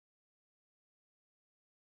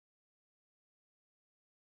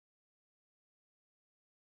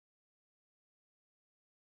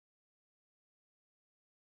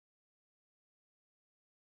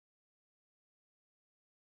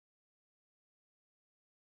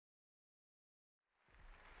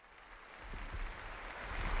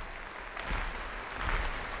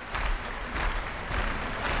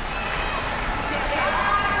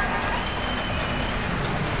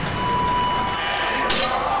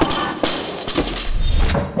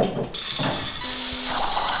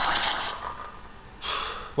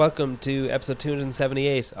Welcome to episode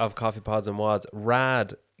 278 of Coffee Pods and Wads.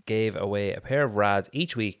 Rad gave away a pair of Rads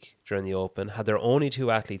each week during the Open, had their only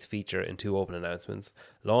two athletes feature in two Open announcements,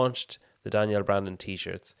 launched the Danielle Brandon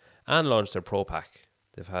t-shirts, and launched their Pro Pack.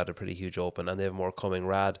 They've had a pretty huge Open, and they have more coming.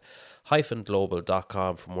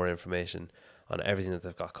 Rad-global.com for more information on everything that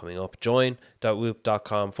they've got coming up.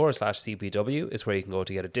 Join.whoop.com/CPW is where you can go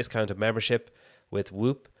to get a discounted membership with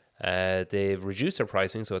Whoop. They've reduced their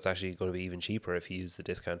pricing, so it's actually going to be even cheaper if you use the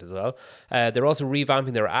discount as well. They're also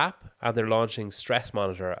revamping their app, and they're launching Stress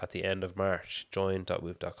Monitor at the end of March.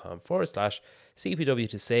 Join.whoop.com/CPW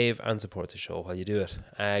to save and support the show while you do it.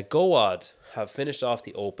 GoWad have finished off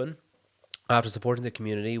the Open after supporting the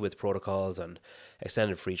community with protocols and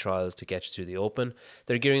extended free trials to get you through the Open.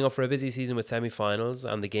 They're gearing up for a busy season with semi-finals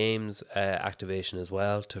and the games activation as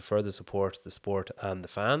well to further support the sport and the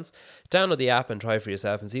fans. Download the app and try for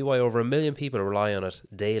yourself and see why over 1 million people rely on it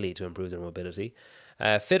daily to improve their mobility.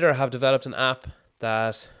 Fitter have developed an app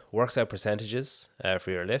that works out percentages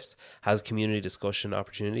for your lifts, has community discussion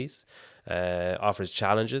opportunities, offers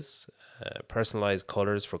challenges, personalized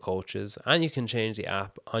colors for coaches, and you can change the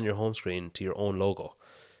app on your home screen to your own logo.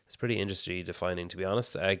 It's pretty industry defining, to be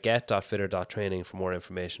honest. Get.fitter.training for more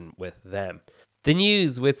information with them. The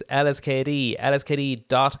news with LSKD.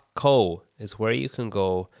 LSKD.co is where you can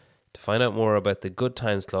go to find out more about the Good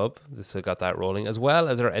Times Club. They still got that rolling, as well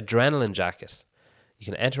as their adrenaline jacket. You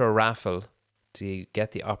can enter a raffle to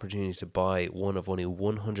get the opportunity to buy one of only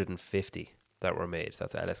 150 that were made.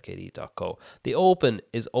 That's lskd.co. The Open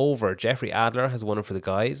is over. Jeffrey Adler has won it for the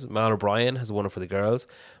guys. Mal O'Brien has won it for the girls.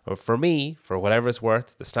 But for me, for whatever it's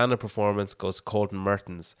worth, the standout performance goes to Colton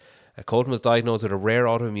Mertens. Colton was diagnosed with a rare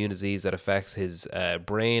autoimmune disease that affects his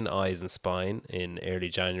brain, eyes and spine in early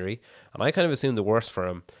January. And I kind of assumed the worst for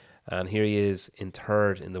him. And here he is in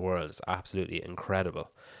third in the world. It's absolutely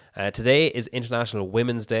incredible. Today is International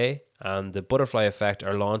Women's Day, and the Butterfly Effect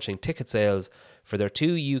are launching ticket sales for their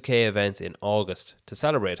 2 UK events in August to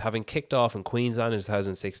celebrate. Having kicked off in Queensland in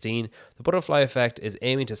 2016, the Butterfly Effect is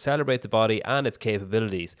aiming to celebrate the body and its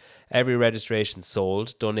capabilities. Every registration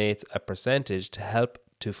sold donates a percentage to help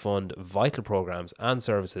to fund vital programs and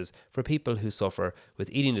services for people who suffer with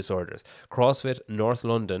eating disorders. CrossFit North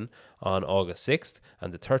London on August 6th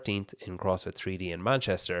and the 13th in CrossFit 3D in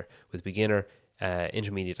Manchester with beginner,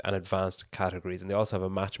 intermediate and advanced categories, and they also have a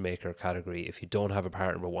matchmaker category. If you don't have a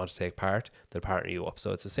partner but want to take part, they'll partner you up.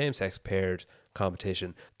 So it's a same-sex paired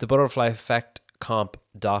competition. The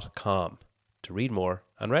butterflyeffectcomp.com to read more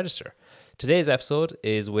and register. Today's episode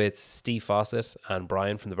is with Steve Fawcett and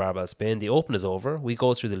Brian from the Barbell Spin. The Open is over. We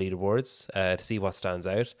go through the leaderboards to see what stands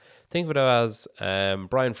out. Think of it as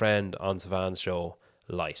Brian Friend on Savan's show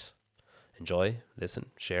light. Enjoy, listen,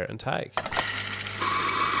 share and tag.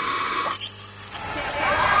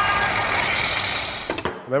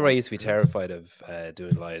 Remember, I used to be terrified of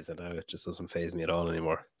doing lives, and now it just doesn't faze me at all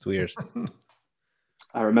anymore. It's weird.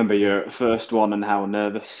 I remember your first one and how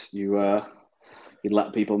nervous you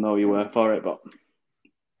let people know you were for it, but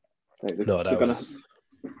no, that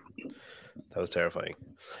was terrifying.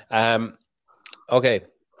 Okay,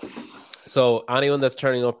 so anyone that's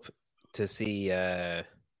turning up to see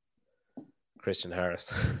Christian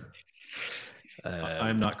Harris,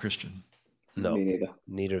 I'm not Christian. No, me neither.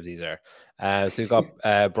 Neither of these are. So we've got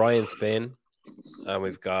Brian Spain and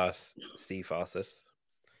we've got Steve Fawcett.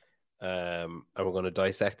 And we're going to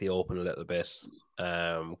dissect the Open a little bit.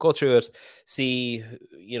 Go through it, see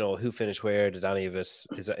who finished where. Did any of it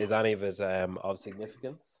is any of it of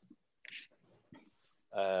significance?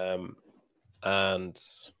 And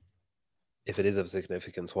if it is of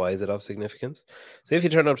significance, why is it of significance? So if you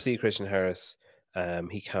turn up to see Christian Harris,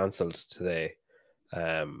 he cancelled today.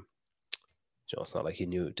 It's not like he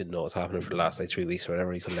didn't know what was happening for the last 3 weeks or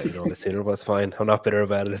whatever. He could let you know a bit sooner, but it's fine. I'm not bitter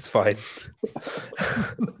about it. It's fine.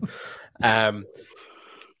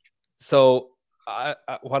 So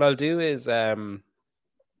what I'll do is I'm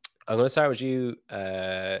going to start with you,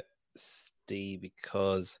 Steve,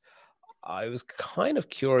 because I was kind of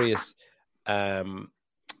curious.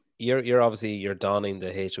 You're obviously donning the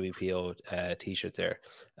HWPO t-shirt there.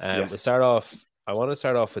 Yes. I want to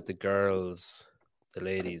start off with the girls. The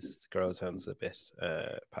ladies, the girls sounds a bit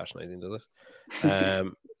patronizing, does it?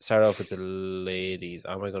 Start off with the ladies.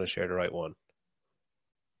 Am I going to share the right one?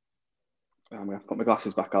 I'm going to put my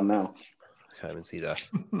glasses back on now. I can't even see that.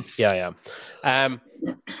 Yeah, I am.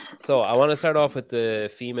 So I want to start off with the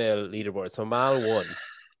female leaderboard. So Mal won.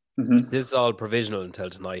 Mm-hmm. This is all provisional until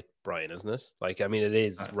tonight, Brian, isn't it? It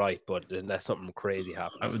is right, but unless something crazy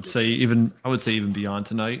happens. I would say even beyond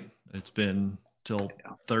tonight. It's been till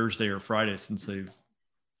Thursday or Friday since they've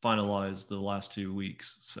finalized the last 2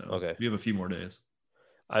 weeks. So okay, we have a few more days.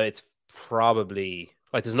 It's probably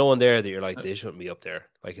like there's no one there that you're like they shouldn't be up there.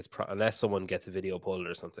 Like it's unless someone gets a video pulled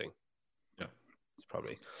or something. Yeah, it's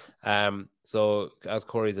probably. So as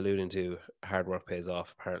Corey's alluding to, hard work pays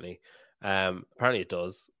off. Apparently, it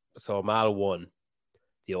does. So Mal won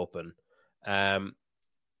the Open. I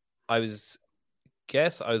was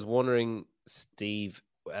wondering, Steve,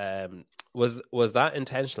 was that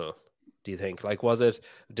intentional? Do you think? Like,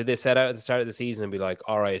 did they set out at the start of the season and be like,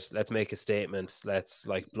 all right, let's make a statement. Let's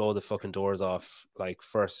like blow the fucking doors off like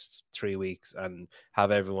first 3 weeks and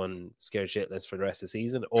have everyone scared shitless for the rest of the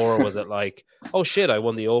season? Or was it like, oh shit, I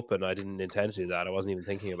won the Open. I didn't intend to do that. I wasn't even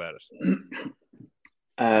thinking about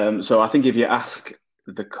it. So I think if you ask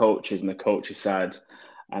the coaches and the coaches side,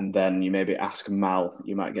 and then you maybe ask Mal,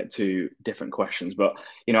 you might get two different questions. But,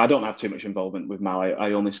 I don't have too much involvement with Mal.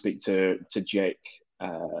 I only speak to Jake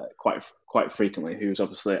quite frequently, who's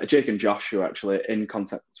obviously Jake and Josh, who are actually in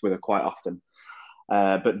contact with her quite often.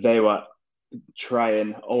 But they were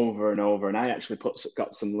trying over and over, and I actually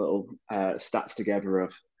got some little stats together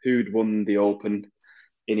of who'd won the Open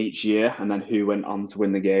in each year and then who went on to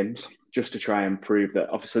win the games, just to try and prove that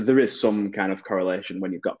obviously there is some kind of correlation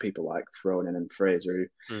when you've got people like Froning and Fraser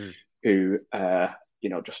who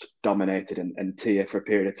just dominated and Tia for a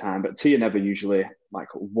period of time, but Tia never usually like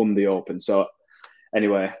won the Open. So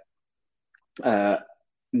anyway,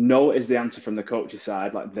 no is the answer from the coach's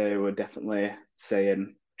side. Like they were definitely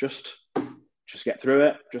saying, just get through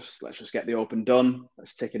it. Let's just get the Open done.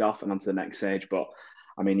 Let's tick it off and on to the next stage. But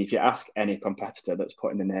I mean, if you ask any competitor that's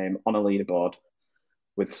putting the name on a leaderboard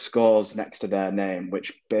with scores next to their name,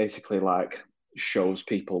 which basically like shows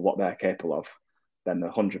people what they're capable of, then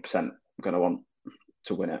they're 100% going to want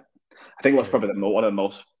to win it. I think what's probably one of the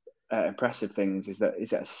most impressive things is that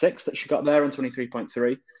a 6 that she got there on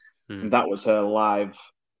 23.3, and that was her live.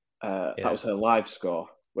 That was her live score,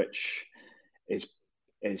 which is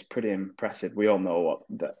pretty impressive. We all know what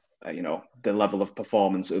the level of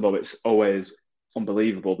performance, although it's always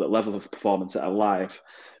unbelievable, that level of performance at a live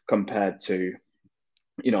compared to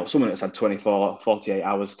someone that's had 24, 48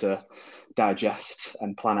 hours to digest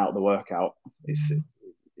and plan out the workout is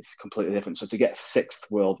completely different. So to get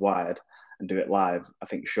 6th worldwide and do it live, I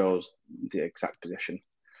think shows the exact position.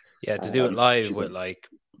 Yeah, to do it live with like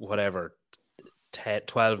whatever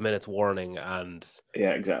 12 minutes warning and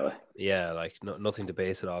exactly. Yeah, like nothing to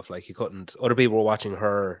base it off. Like you couldn't. Other people were watching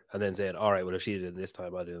her and then saying, "All right, well if she did it this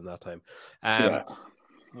time, I'll do it that time."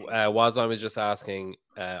 Wadzon was just asking,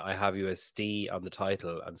 I have you as Steve on the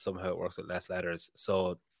title, and somehow it works with less letters.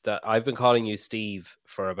 So that I've been calling you Steve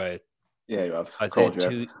for about you have. I'd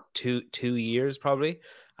say 2 years probably,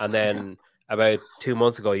 and then about 2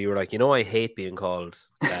 months ago you were like, I hate being called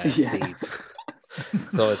Steve.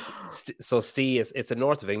 So Steve, it's a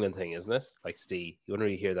north of England thing, isn't it? Like Steve, you wouldn't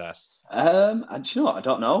really hear that. Do you know what? I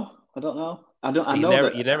don't know.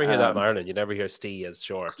 You never hear that in Ireland. You never hear Steve as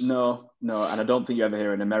short. No, and I don't think you ever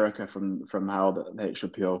hear in America from how the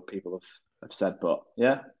HWPO people have said. But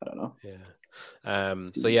yeah, I don't know. Yeah.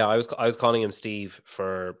 So yeah, I was calling him Steve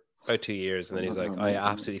for about 2 years, and then he was like, "I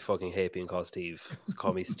absolutely fucking hate being called Steve. So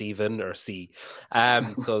call me Steven or Steve."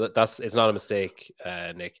 So it's not a mistake,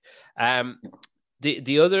 Nick.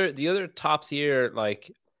 The other tops here,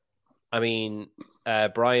 like, I mean,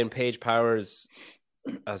 Brian Paige Powers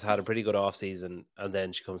has had a pretty good off season, and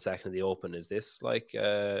then she comes second in the Open. Is this like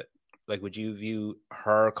would you view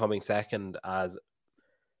her coming second as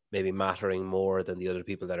maybe mattering more than the other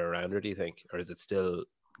people that are around her, do you think? Or is it still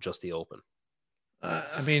just the Open?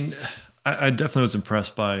 I mean, I definitely was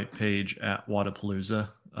impressed by Paige at Wodapalooza.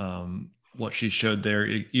 What she showed there,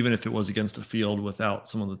 even if it was against a field without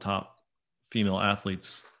some of the top female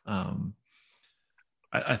athletes,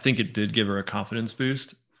 I think it did give her a confidence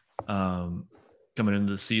boost coming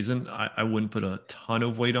into the season. I wouldn't put a ton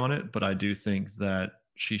of weight on it, but I do think that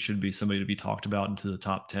she should be somebody to be talked about into the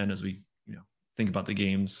top 10 as we think about the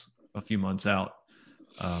games a few months out.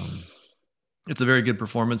 It's a very good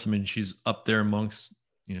performance. I mean, she's up there amongst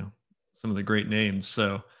some of the great names.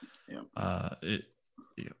 So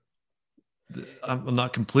I'm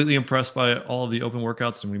not completely impressed by all of the Open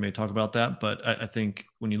workouts, and we may talk about that. But I think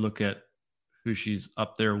when you look at who she's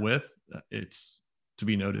up there with, it's to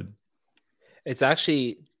be noted. It's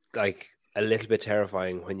actually like a little bit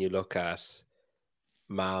terrifying when you look at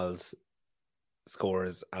Mal's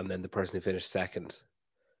scores and then the person who finished second.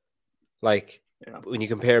 Like when you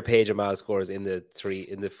compare Paige and Mal's scores in the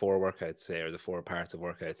 4 workouts, say, or the 4 parts of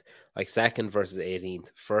workouts, like second versus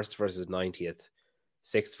 18th, first versus 90th,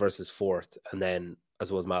 6th versus 4th, and then I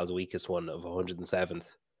suppose Mal's weakest one of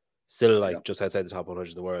 107th. still like just outside the top 100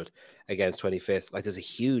 in the world against 25th. Like there's a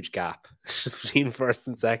huge gap just between first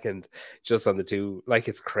and second, just on the two. Like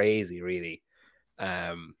it's crazy, really,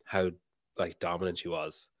 how like dominant she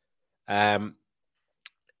was. Everyone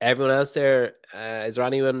else there, is there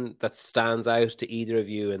anyone that stands out to either of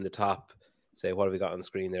you in the top? Say, what have we got on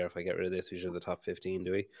screen there? If I get rid of this, we should have the top 15,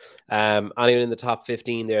 do we? Anyone in the top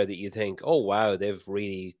 15 there that you think, oh wow, they've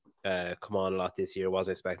really come on a lot this year?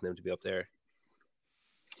 Wasn't expecting them to be up there.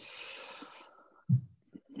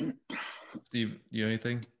 Steve, you know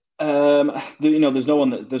anything? There's no one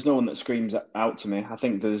that screams out to me. I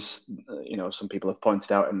think there's, some people have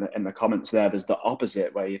pointed out in the comments there. There's the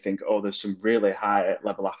opposite where you think, oh, there's some really high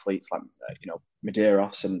level athletes like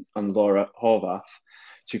Medeiros and Laura Horvath,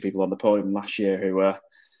 two people on the podium last year who were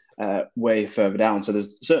way further down. So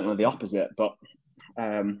there's certainly the opposite, but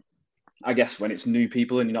I guess when it's new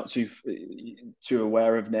people and you're not too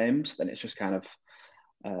aware of names, then it's just kind of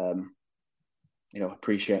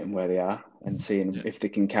appreciating where they are and seeing if they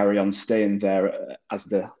can carry on staying there as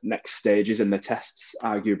the next stages and the tests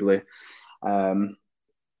arguably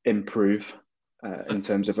improve in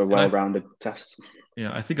terms of a well-rounded test.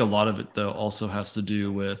 Yeah, I think a lot of it though also has to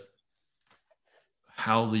do with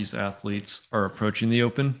how these athletes are approaching the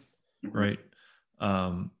Open, right?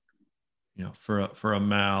 For a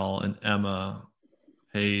Mal and Emma,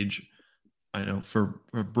 Paige, I know for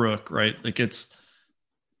Brooke, right? Like it's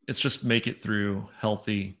just make it through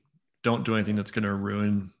healthy. Don't do anything that's going to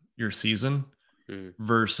ruin your season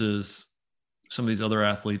versus some of these other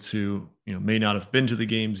athletes who, may not have been to the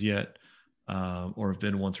games yet or have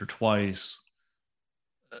been once or twice.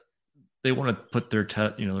 They want to put their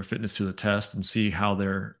their fitness to the test and see how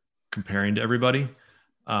they're comparing to everybody.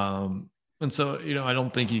 And so, I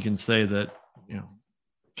don't think you can say that,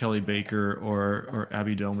 Kelly Baker or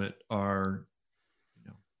Abby Domit are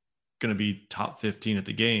going to be top 15 at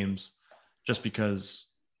the games just because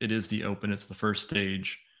it is the Open. It's the first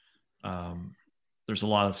stage. There's a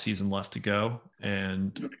lot of season left to go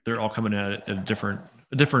and they're all coming at it at a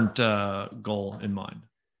different goal in mind.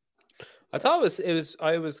 I thought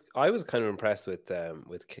I was kind of impressed with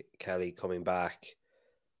Kelly coming back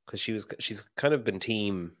because she's kind of been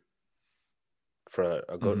team for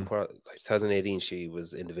a good part. Like 2018 she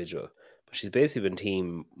was individual, but she's basically been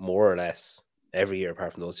team more or less every year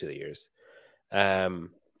apart from those 2 years. I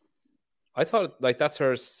thought like that's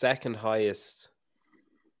her second highest.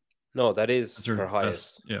 No, that is her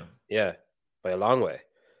highest. Best. Yeah, by a long way,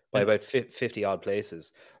 by about 50 odd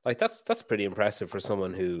places. Like that's pretty impressive for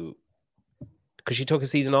someone who, because she took a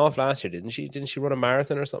season off last year, didn't she? Didn't she run a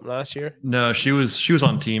marathon or something last year? No, she was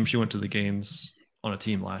on team. She went to the games on a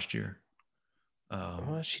team last year.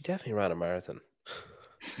 Well, she definitely ran a marathon.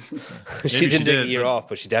 She didn't take a year off,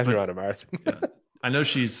 but she definitely ran a marathon. Yeah. I know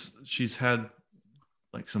she's had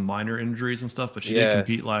like some minor injuries and stuff, but she did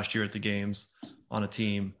compete last year at the games on a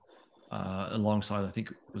team alongside, I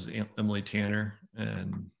think it was Emily Tanner,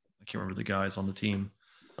 and I can't remember the guys on the team.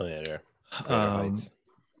 Oh yeah, there.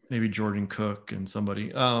 Maybe Jordan Cook and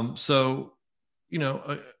somebody. So,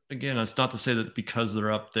 again, it's not to say that because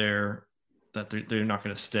they're up there that they're not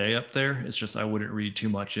going to stay up there. It's just I wouldn't read too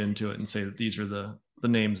much into it and say that these are the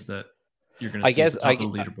names that you're going to see at the top of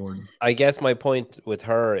the leaderboard. I guess my point with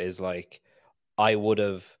her is like I would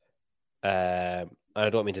have, I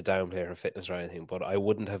don't mean to downplay her fitness or anything, but I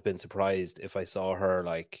wouldn't have been surprised if I saw her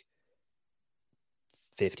like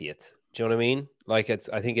 50th. Do you know what I mean? Like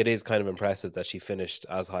I think it is kind of impressive that she finished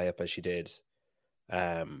as high up as she did.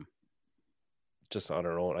 Just on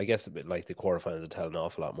her own. I guess a bit like the quarterfinals tell an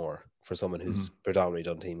awful lot more for someone who's predominantly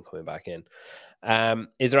done team coming back in.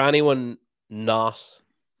 Is there anyone not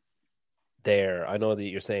there? I know that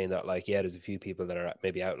you're saying that like, there's a few people that are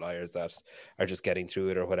maybe outliers that are just getting through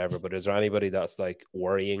it or whatever, but is there anybody that's like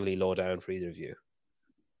worryingly low down for either of you?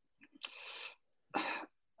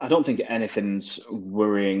 I don't think anything's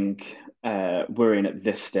worrying at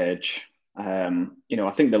this stage. I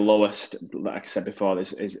think the lowest, like I said before,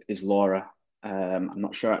 is Laura. I'm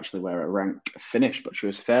not sure actually where her rank finished, but she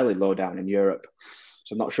was fairly low down in Europe.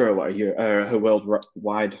 So I'm not sure what her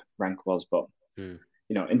worldwide rank was. But, in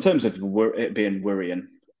terms of it being worrying,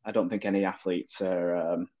 I don't think any athletes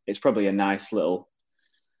are. It's probably a nice little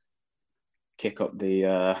kick up the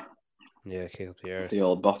arse. The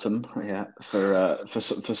old bottom, for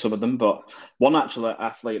some of them. But one actual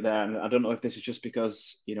athlete there, and I don't know if this is just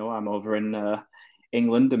because, I'm over in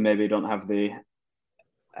England and maybe don't have the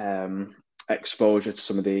exposure to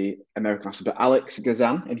some of the American athletes, but Alex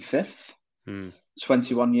Gazan in 5th,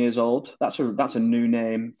 21 years old. That's a new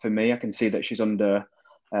name for me. I can see that she's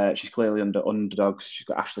clearly under underdogs. She's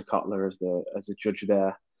got Ashley Cotler as the judge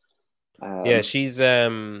there. She's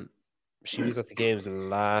she was at the games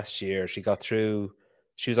last year. She got through.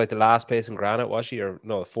 She was like the last place in Granite, was she? Or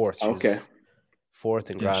no, fourth. She was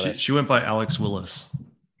fourth in Granite. She went by Alex Willis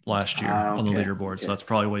last year on the leaderboard, so that's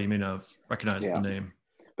probably why you may not have recognized the name.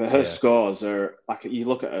 But her scores are like, you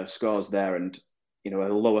look at her scores there, and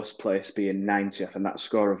her lowest place being 90th, and that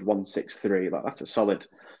score of 163, like that's a solid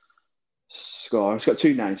score. It's got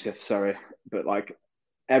 290th, sorry, but like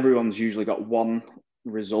everyone's usually got one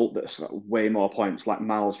result that's got way more points. Like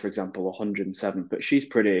Miles, for example, 107, but she's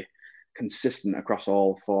pretty consistent across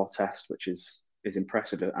all 4 tests, which is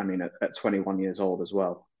impressive. I mean, at 21 years old as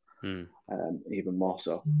well, even more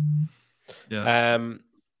so. Yeah.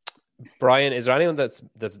 Brian, is there anyone that's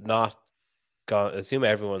not gone? Assume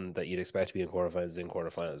everyone that you'd expect to be in quarterfinals is in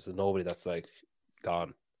quarterfinals. There's nobody that's like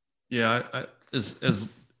gone. Yeah, as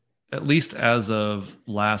at least as of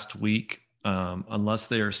last week, unless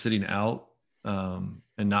they are sitting out and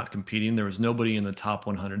not competing, there was nobody in the top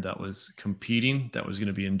 100 that was competing that was going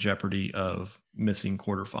to be in jeopardy of missing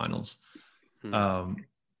quarterfinals.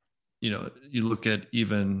 You look at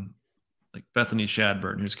even like Bethany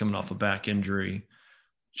Shadburn, who's coming off a back injury.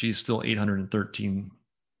 She's still 813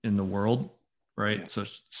 in the world, right? Yeah. So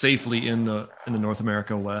safely in the North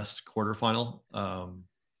America West quarterfinal.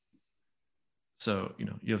 So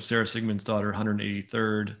you have Sarah Sigmund's daughter,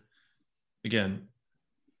 183rd. Again,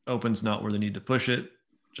 Open's not where they need to push it.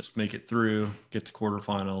 Just make it through, get to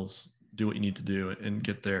quarterfinals, do what you need to do, and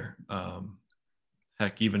get there.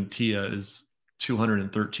 Heck, even Tia is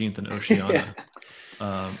 213th in Oceania,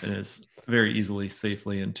 and is very easily,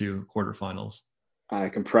 safely into quarterfinals. I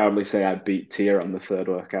can proudly say I beat Tia on the third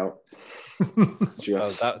workout.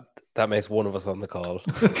 Well, that makes one of us on the call.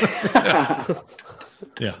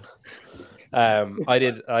 Yeah. I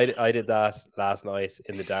did that last night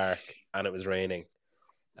in the dark, and it was raining.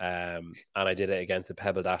 And I did it against a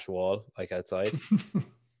pebble dash wall, like outside.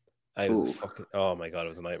 I was oh my god, it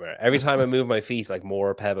was a nightmare. Every time I moved my feet, like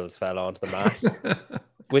more pebbles fell onto the mat.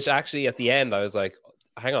 Which actually at the end I was like,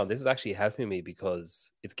 hang on, this is actually helping me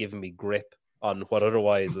because it's giving me grip on what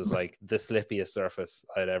otherwise was like the slippiest surface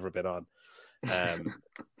I'd ever been on.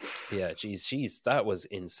 Yeah, geez, that was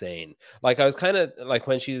insane. Like I was kind of like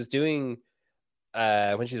when she was doing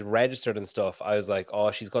when she was registered and stuff, I was like,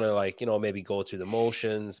 oh, she's gonna like, maybe go through the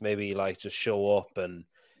motions, maybe like just show up and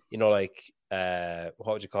like what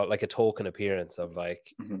would you call it, like a token appearance of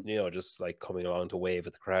like just like coming along to wave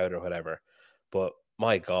at the crowd or whatever. But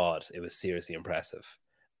my god, it was seriously impressive.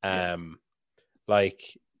 Like,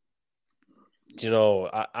 and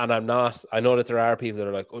I know that there are people that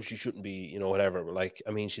are like, oh, she shouldn't be, whatever. But like,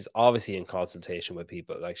 I mean, she's obviously in consultation with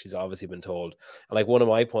people. Like, she's obviously been told. And like, one of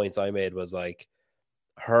my points I made was like,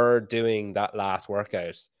 her doing that last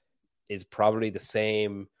workout is probably the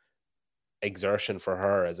same exertion for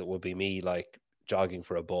her as it would be me like jogging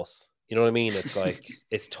for a bus. You know what I mean? It's like,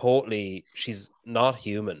 it's totally, she's not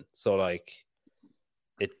human. So like,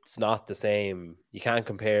 it's not the same. You can't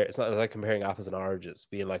compare. It's not like comparing apples and oranges,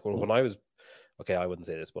 being like, well, when I was, okay, I wouldn't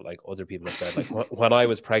say this, but like other people have said, like when I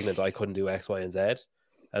was pregnant, I couldn't do X, Y, and Z.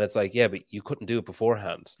 And it's like, yeah, but you couldn't do it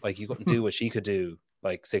beforehand. Like you couldn't do what she could do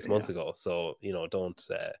like 6 months ago. So, don't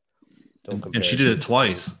compare. And she did it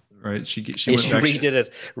twice, right? She redid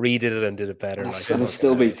it and did it better. Like, and it's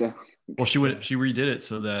still better. Well, she redid it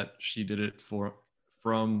so that she did it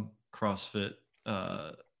from CrossFit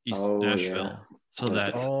East Nashville. Yeah. So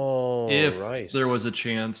that if there was a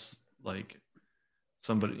chance, like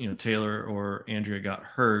somebody, Taylor or Andrea got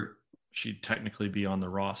hurt, she'd technically be on the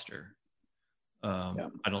roster. I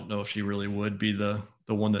don't know if she really would be the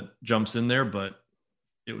one that jumps in there, but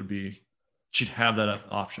it would be, she'd have that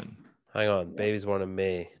option. Hang on, baby's born in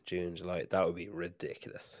May, June, July. That would be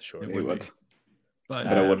ridiculous. Sure, it would. But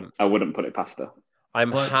I wouldn't put it past her.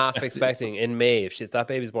 I'm half expecting in May, if that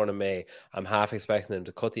baby's born in May, I'm half expecting them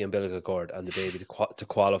to cut the umbilical cord and the baby to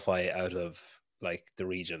qualify out of like the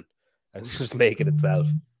region and just make it itself.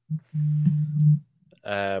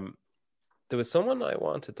 There was someone I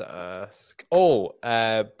wanted to ask. Oh,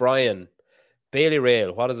 Brian, Bailey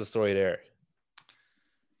Rail. What is the story there?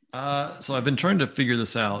 So I've been trying to figure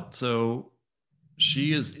this out. So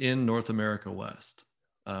she is in North America West.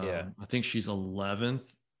 I think she's 11th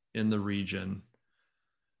in the region.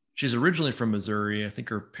 She's originally from Missouri. I think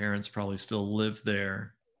her parents probably still live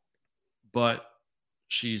there, but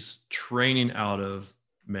she's training out of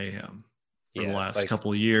Mayhem for the last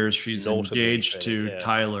couple of years. She's engaged to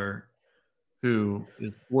Tyler, who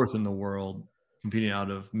is fourth in the world, competing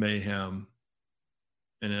out of Mayhem.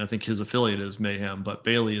 And I think his affiliate is Mayhem, but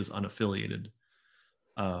Bailey is unaffiliated.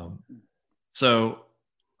 So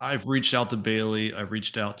I've reached out to Bailey. I've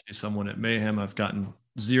reached out to someone at Mayhem. I've gotten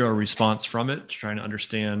zero response from it, trying to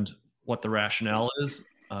understand what the rationale is.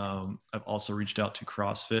 I've also reached out to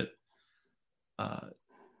CrossFit,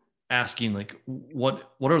 asking like, what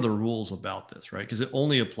are the rules about this, right? Because it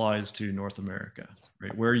only applies to North America,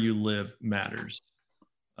 right? Where you live matters.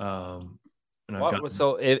 And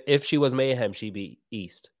so if she was Mayhem, she'd be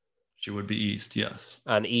East. She would be East, yes.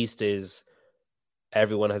 And East is,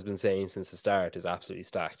 everyone has been saying since the start, is absolutely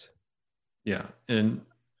stacked. Yeah, and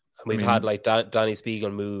we've had like Danny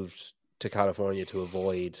Spiegel moved to California to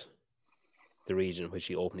avoid the region, which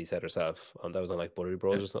she openly said herself. And that was on like Buttery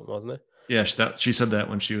Bros or something, wasn't it? Yeah, she said that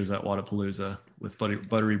when she was at Wadapalooza with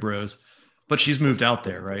Buttery Bros. But she's moved out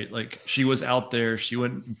there, right? Like she was out there. She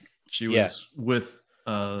was with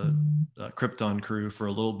Krypton crew for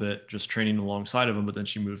a little bit, just training alongside of him. But then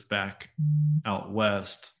she moved back out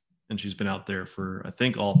west, and she's been out there for I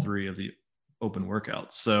think all 3 of the open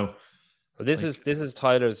workouts. So this is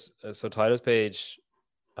Tyler's. So Tyler's page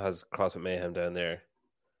has CrossFit Mayhem down there,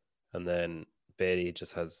 and then Bailey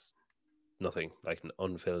just has nothing, like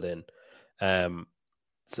unfilled in. And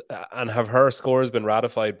have her scores been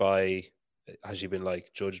ratified by? Has she been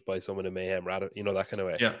like judged by someone in Mayhem? That kind of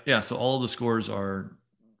way. Yeah. So all of the scores are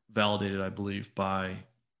validated, I believe, by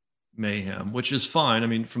Mayhem, which is fine. I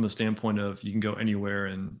mean, from the standpoint of you can go anywhere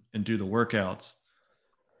and do the workouts,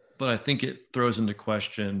 but I think it throws into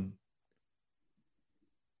question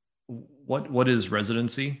what is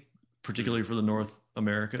residency, particularly for the North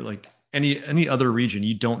America. Like any other region,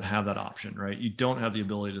 you don't have that option, right? You don't have the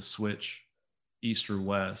ability to switch East or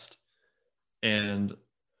West. And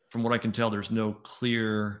from what I can tell, there's no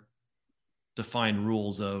clear defined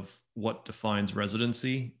rules of what defines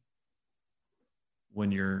residency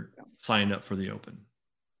when you're signed up for the open.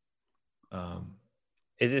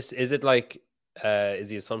 Is it like is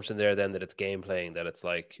the assumption there then that it's game playing, that it's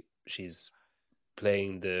like she's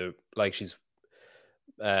playing she's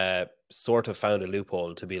sort of found a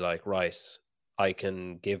loophole to be like, right, I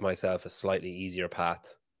can give myself a slightly easier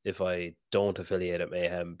path if I don't affiliate at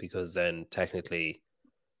Mayhem, because then technically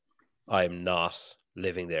I'm not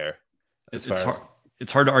living there. It's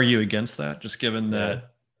hard to argue against that, just given that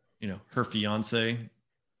her fiance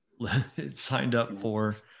signed up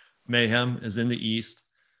for Mayhem, is in the East.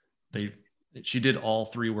 She did all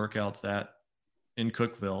 3 workouts in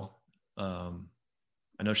Cookeville.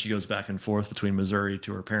 I know she goes back and forth between Missouri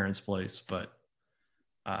to her parents' place, but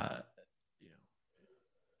I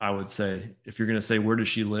would say, if you're going to say where does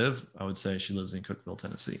she live, I would say she lives in Cookeville,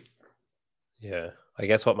 Tennessee. Yeah, I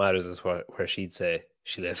guess what matters is where she'd say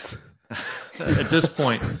she lives. At this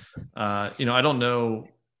point, I don't know,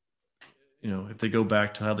 if they go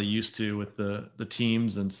back to how they used to with the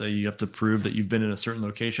teams and say you have to prove that you've been in a certain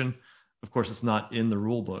location. Of course, it's not in the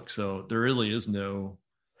rule book, so there really is no.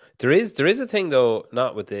 There is a thing though,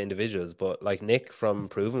 not with the individuals, but like Nick from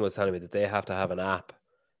Proven was telling me that they have to have an app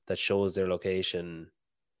that shows their location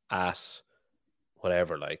at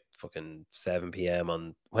whatever, like fucking 7 p.m.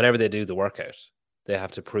 on whenever they do the workout. They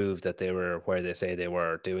have to prove that they were where they say they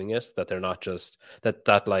were doing it, that they're not just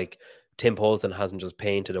that like Tim Poulsen hasn't just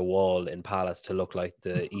painted a wall in Palace to look like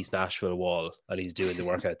the East Nashville wall and he's doing the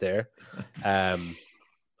workout there. I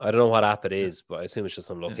don't know what app it is, but I assume it's just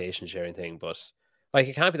some location sharing thing. But like,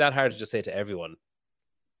 it can't be that hard to just say to everyone,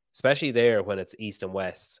 especially there when it's East and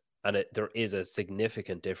West, and there is a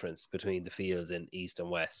significant difference between the fields in East and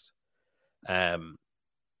West. There,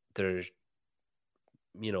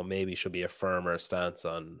 maybe should be a firmer stance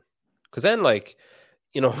on, because then like,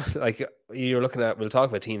 like you're looking at, we'll talk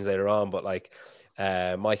about teams later on, but like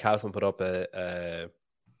Mike Halpin put up a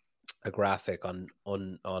graphic on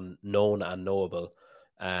known and knowable.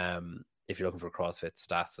 If you're looking for CrossFit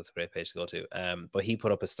stats, that's a great page to go to. But he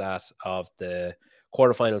put up a stat of the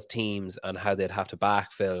quarterfinals teams and how they'd have to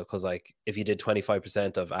backfill, because like if you did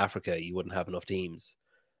 25% of Africa, you wouldn't have enough teams.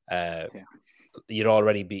 You'd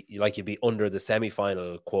already be like, you'd be under the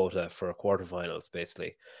semi-final quota for quarterfinals,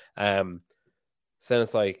 basically. So then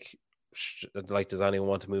it's like, does anyone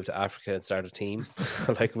want to move to Africa and start a team?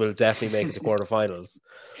 Like, we'll definitely make it to quarterfinals.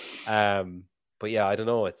 But yeah, I don't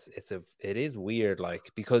know. It is weird, like,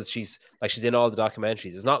 because she's in all the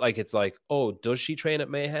documentaries. It's not like it's like, oh, does she train at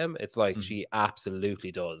Mayhem? It's like she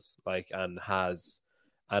absolutely does, like, and has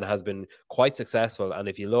been quite successful. And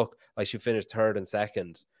if you look, like, she finished 3rd and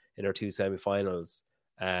 2nd in her 2 semifinals.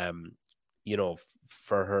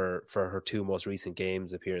 For her 2 most recent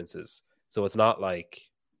games appearances. So it's not like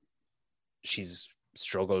she's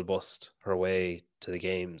struggle bust her way to the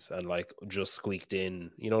games and like just squeaked in.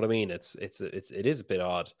 You know what I mean? It is a bit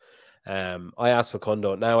odd. I asked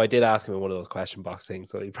Facundo. Now, I did ask him in one of those question box things,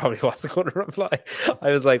 so he probably wasn't going to reply.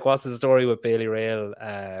 I was like, "What's the story with Bailey Rail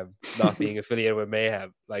not being affiliated with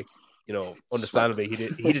Mayhem?" Like, understandably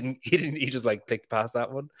he just like clicked past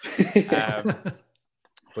that one.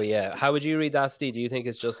 But yeah, how would you read that, Steve? Do you think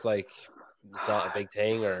it's just like it's not a big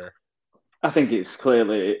thing, or? I think it's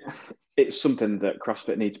something that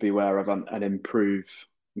CrossFit need to be aware of and improve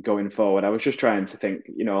going forward. I was just trying to think,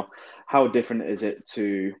 how different is it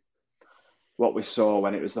to what we saw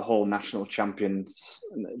when it was the whole national champs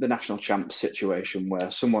situation,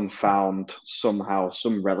 where someone found somehow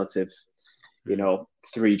some relative,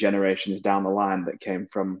 3 generations down the line that came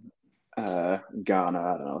from Ghana,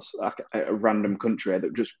 I don't know, a random country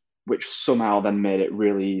which somehow then made it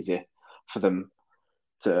really easy for them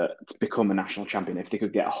to become a national champion if they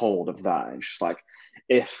could get a hold of that. It's just like,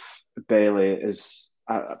 if Bailey is,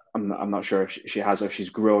 I'm not sure if she has, or if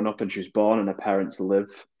she's grown up and she's born and her parents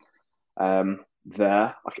live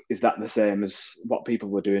there, like, is that the same as what people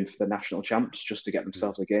were doing for the national champs just to get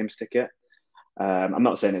themselves a games ticket? I'm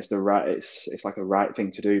not saying it's like a right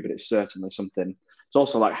thing to do, but it's certainly something. It's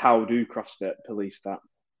also like, how do CrossFit police that?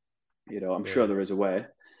 I'm sure there is a way,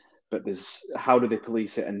 but how do they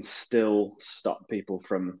police it and still stop people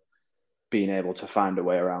from being able to find a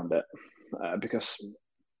way around it? Because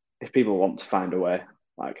if people want to find a way,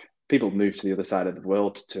 like, people move to the other side of the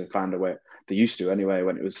world to find a way. They used to anyway,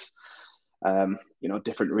 when it was,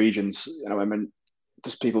 different regions. I mean,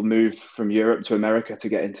 just people move from Europe to America to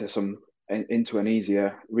get into an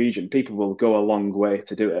easier region. People will go a long way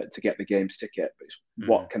to do it, to get the games ticket. But it's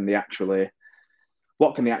what can they actually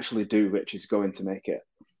do, which is going to make it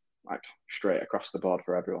like straight across the board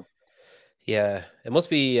for everyone. Yeah, it must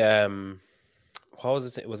be. What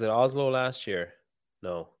was it? Was it Oslo last year?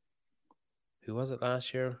 No. Who was it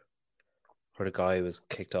last year? Where the guy was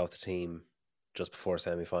kicked off the team just before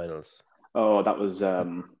semi-finals. Oh, that was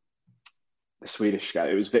the Swedish guy.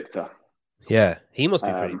 It was Victor. Yeah, he must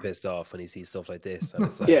be pretty pissed off when he sees stuff like this. And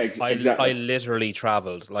it's like, exactly. I literally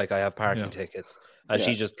traveled, like, I have parking tickets, and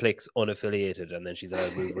she just clicks unaffiliated, and then she's out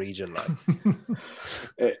of move region. Like,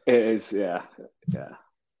 it is, yeah.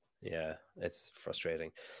 It's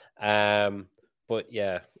frustrating. But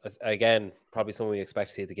yeah, again, probably someone we expect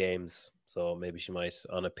to see at the games. So maybe she might,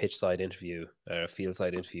 on a pitch side interview or a field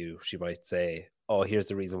side interview, she might say, "Oh, here's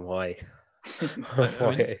the reason why."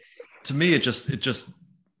 I mean, to me, it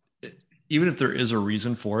even if there is a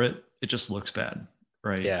reason for it, it just looks bad,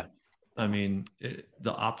 right? Yeah. I mean,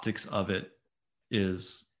 the optics of it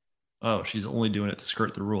is, oh, she's only doing it to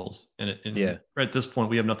skirt the rules, and right at this point,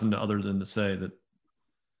 we have nothing other than to say that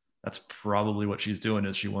that's probably what she's doing,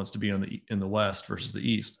 is she wants to be in the West versus the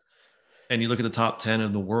East. And you look at the top 10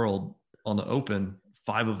 of the world on the Open,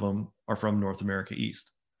 5 of them are from North America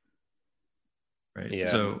East, right?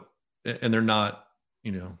 Yeah. So, and they're not,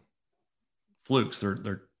 flukes.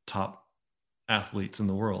 They're top athletes in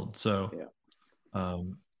the world. So,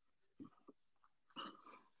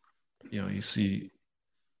 you see,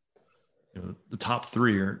 the top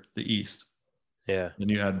 3 are the East. Yeah. Then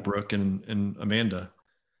you add Brooke and Amanda.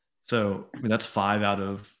 So, I mean, that's 5 out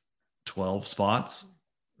of 12 spots,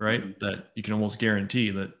 right? Mm-hmm. That you can almost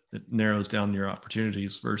guarantee that it narrows down your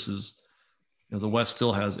opportunities versus, the West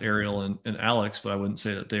still has Ariel and Alex, but I wouldn't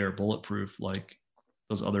say that they are bulletproof like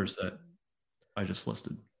those others that I just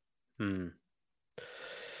listed. Yeah,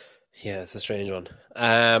 it's a strange one.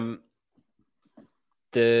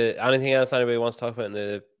 Anything else anybody wants to talk about in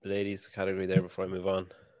the ladies category there before I move on?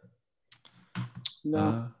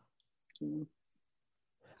 No.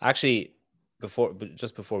 Actually, before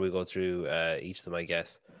we go through each of them, I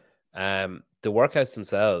guess, the workouts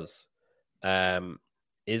themselves,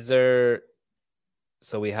 is there?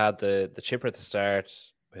 So we had the chipper at the start.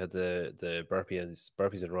 We had the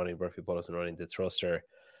burpees and running, burpee pull-ups and running, the thruster,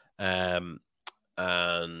 and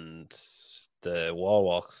the wall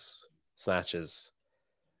walks, snatches.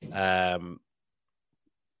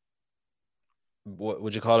 What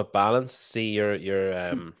would you call it balanced? See, you're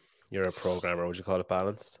a programmer. Would you call it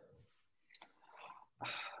balanced?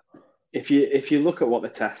 If you look at what the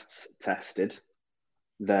tests tested,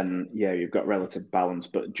 then yeah, you've got relative balance.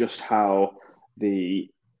 But just how the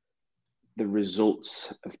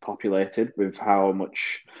results have populated with how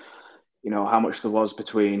much there was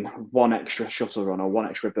between one extra shuttle run or one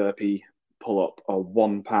extra burpee pull up or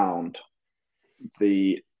 1 pound,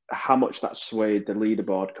 how much that swayed the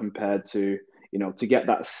leaderboard compared to, to get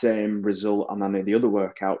that same result on any of the other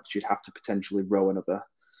workouts, you'd have to potentially row another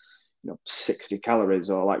 60 calories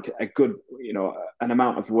or like a good an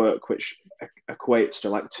amount of work which equates to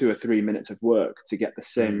like 2 or 3 minutes of work to get the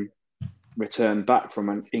same return back from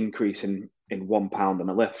an increase in 1 pound on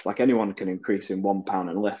a lift. Like, anyone can increase in 1 pound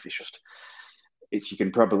on a lift. You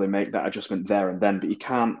can probably make that adjustment there and then, but you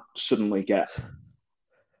can't suddenly get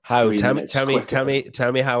How? 3 minutes quicker.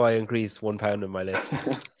 Tell me how I increase 1 pound in my lift.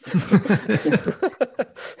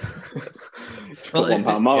 Put 1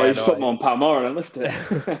 pound more. Yeah, Just put 1 pound more and lift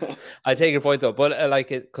it. I take your point though, but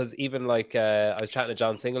like it, because even like I was chatting to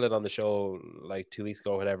John Singleton on the show like 2 weeks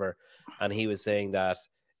ago or whatever, and he was saying that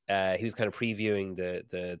he was kind of previewing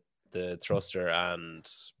the thruster and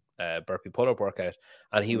burpee pull-up workout,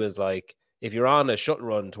 and he was like, if you're on a shuttle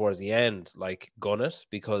run towards the end, like gun it,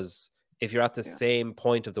 because if you're at the same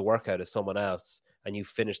point of the workout as someone else and you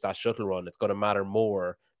finish that shuttle run, it's going to matter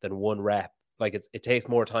more than 1 rep. Like it takes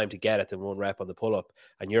more time to get it than 1 rep on the pull-up.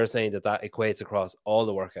 And you're saying that equates across all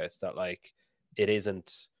the workouts, that like it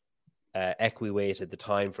isn't equiweighted. The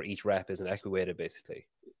time for each rep isn't equiweighted, basically.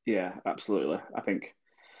 Yeah, absolutely. I think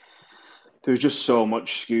there was just so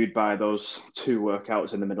much skewed by those 2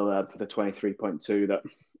 workouts in the middle there for the 23.2 that,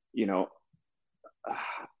 you know,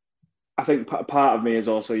 I think part of me is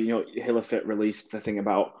also, you know, Hillafit released the thing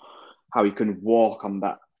about how you can walk on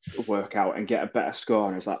that workout and get a better score.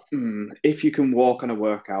 And it's like, if you can walk on a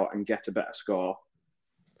workout and get a better score,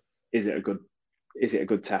 is it a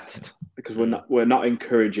good test? Because we're not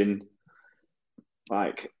encouraging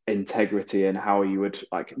like integrity and how you would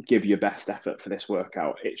like give your best effort for this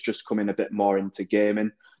workout. It's just coming a bit more into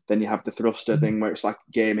gaming. Then you have the thruster thing where it's like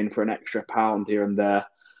gaming for an extra pound here and there.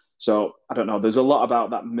 So I don't know. There's a lot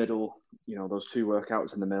about that middle, you know, those 2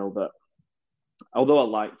 workouts in the middle that, although I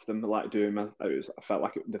liked them, I liked doing them. I felt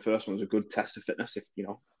like the first one was a good test of fitness. If you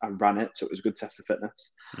know, I ran it, so it was a good test of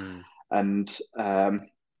fitness, and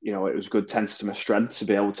you know, it was a good test of my strength to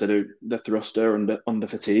be able to do the thruster under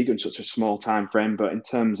fatigue in such a small time frame. But in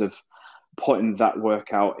terms of putting that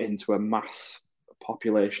workout into a mass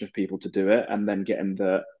population of people to do it and then getting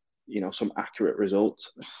some accurate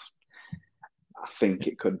results, I think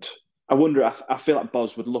it could. I wonder. I feel like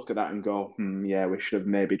Boz would look at that and go, "Yeah, we should have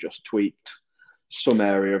maybe just tweaked some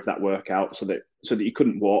area of that workout so that you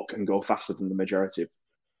couldn't walk and go faster than the majority of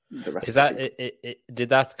the rest." Is that did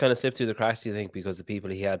that kind of slip through the cracks, do you think, because the people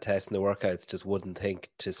he had testing the workouts just wouldn't think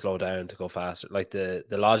to slow down to go faster? Like the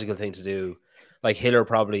logical thing to do, like Hiller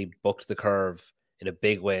probably booked the curve in a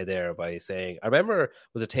big way there by saying, I remember,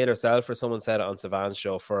 was it Taylor Self or someone said it on Savan's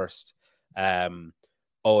show first, I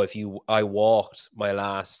walked my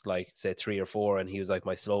last, like, say 3 or 4, and he was like,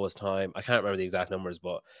 my slowest time, I can't remember the exact numbers,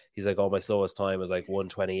 but he's like, my slowest time was like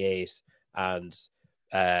 1:28, and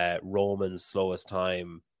Roman's slowest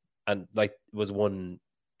time and like was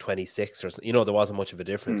 1:26 or something. You know, there wasn't much of a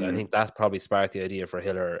difference. I think that probably sparked the idea for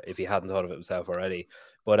Hiller if he hadn't thought of it himself already.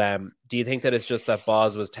 But do you think that it's just that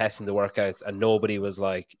Boz was testing the workouts and nobody was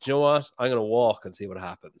like, do you know what, I'm going to walk and see what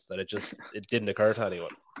happens? That it didn't occur to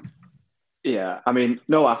anyone? Yeah, I mean,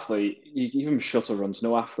 no athlete, even shuttle runs,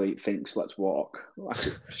 no athlete thinks let's walk.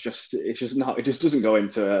 It's just not. It just doesn't go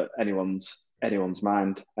into anyone's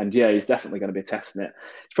mind. And yeah, he's definitely going to be testing it.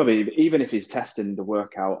 It's probably, even if he's testing the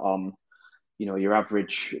workout on, you know, your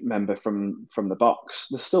average member from the box,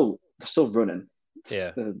 they're still running.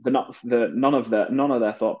 Yeah, they're not. None of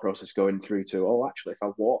their thought process going through to, oh, actually, if I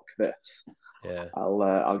walk this, yeah,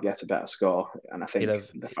 I'll get a better score. And I think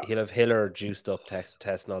he'll have Hiller juiced up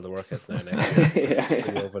testing all the workouts now next year.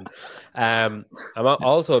 Yeah. Open. I'm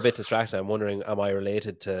also a bit distracted. I'm wondering, am I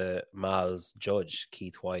related to Mal's judge,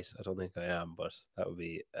 Keith White? I don't think I am, but that would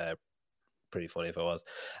be pretty funny if I was.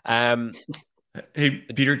 Hey,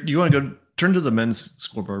 Peter, do you want to go turn to the men's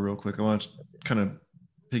scoreboard real quick? I want to kind of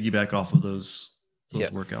piggyback off of those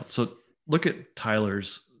workouts. So look at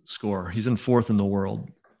Tyler's score. He's in 4th in the world.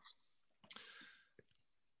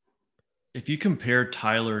 If you compare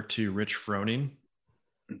Tyler to Rich Froning,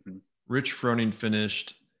 Rich Froning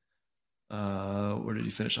finished, where did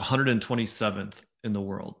he finish? 127th in the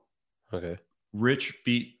world. Okay. Rich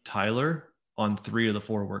beat Tyler on 3 of the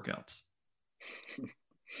 4 workouts.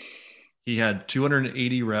 He had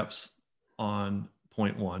 280 reps on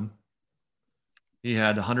 0.1. He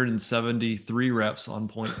had 173 reps on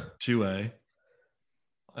 0.2A.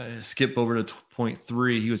 I skip over to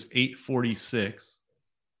 0.3. He was 846.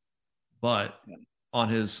 But on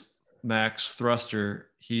his max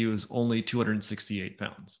thruster, he was only 268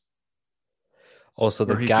 pounds. Also,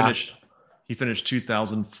 the gap. He finished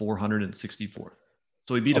 2,464th.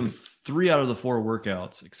 So he beat him 3 out of the 4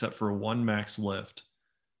 workouts, except for 1 max lift.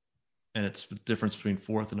 And it's the difference between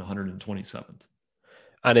 4th and 127th.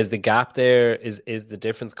 And is the gap there, is the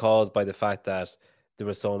difference caused by the fact that there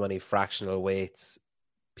were so many fractional weights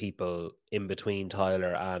people in between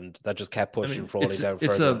Tyler, and that just kept pushing Froning down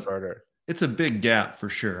further and further? It's a big gap for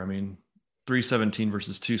sure. I mean, 317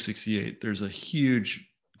 versus 268. There's a huge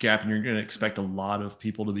gap, and you're going to expect a lot of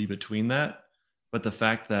people to be between that. But the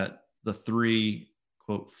fact that the 3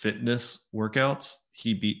 quote fitness workouts,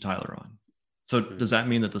 he beat Tyler on. So does that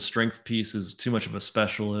mean that the strength piece is too much of a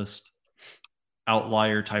specialist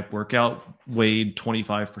outlier type workout, weighed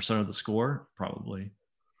 25% of the score? Probably.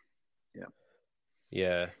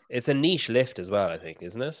 Yeah. It's a niche lift as well, I think,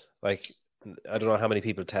 isn't it? Like, I don't know how many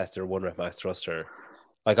people test their 1 rep max thruster.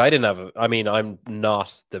 Like, I'm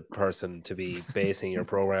not the person to be basing your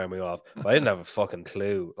programming off, but I didn't have a fucking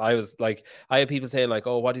clue. I was like, I had people saying like,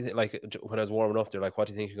 oh, what do you think? Like, when I was warming up, they're like, what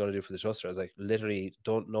do you think you're going to do for the thruster? I was like, literally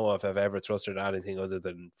don't know if I've ever thrusted anything other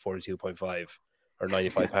than 42.5 or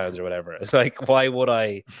 95 pounds or whatever. It's like, why would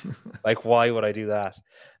I do that?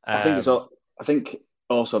 I think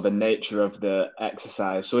also the nature of the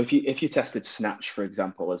exercise. So if you tested snatch, for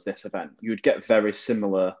example, as this event, you'd get very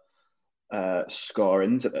similar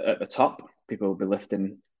scorings at the top. People will be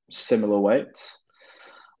lifting similar weights.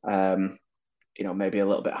 Maybe a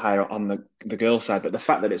little bit higher on the girl side, but the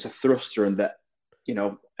fact that it's a thruster and that,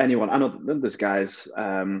 anyone, I know there's guys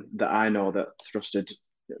that I know that thrusted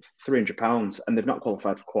 300 pounds and they've not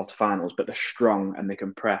qualified for quarterfinals, but they're strong and they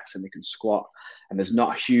can press and they can squat, and there's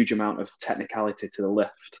not a huge amount of technicality to the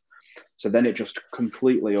lift. So then it just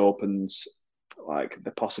completely opens like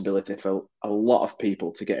the possibility for a lot of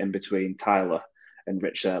people to get in between Tyler and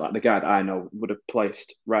Rich there. Like the guy that I know would have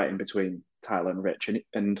placed right in between Tyler and Rich,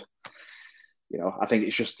 and I think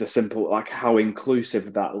it's just the simple, like how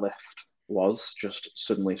inclusive that lift was just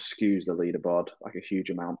suddenly skews the leaderboard like a huge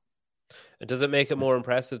amount. And does it make it more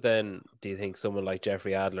impressive then, do you think, someone like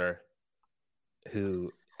Jeffrey Adler,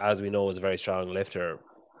 who, as we know, is a very strong lifter,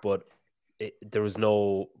 but there was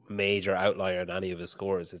no major outlier in any of his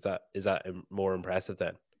scores? Is that more impressive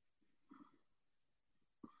then?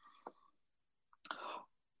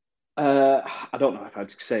 I don't know if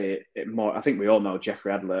I'd say it more. I think we all know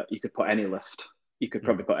Jeffrey Adler. You could put any lift. You could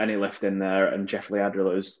probably put any lift in there, and Jeffrey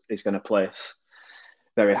Adler is going to place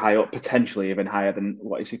very high up, potentially even higher than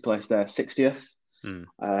what is he placed there, 60th.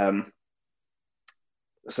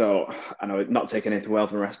 So I know, not taking anything well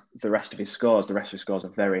from the rest of his scores. The rest of his scores are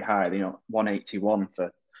very high. 181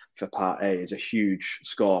 for Part A is a huge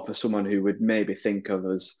score for someone who would maybe think of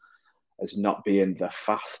as not being the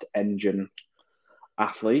fast engine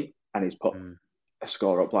athlete, and he's put a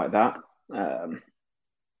score up like that.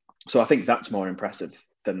 So I think that's more impressive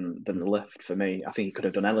than the lift for me. I think he could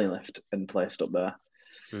have done any lift and placed up there,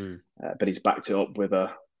 but he's backed it up with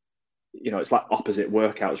it's like opposite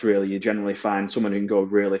workouts, really. You generally find someone who can go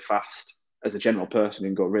really fast as a general person, who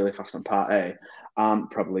can go really fast on Part A,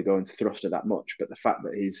 aren't probably going to thruster that much. But the fact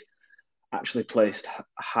that he's actually placed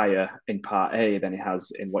higher in Part A than he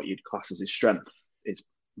has in what you'd class as his strength is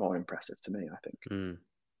more impressive to me, I think.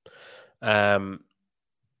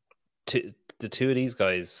 The two of these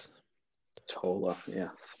guys, Tola,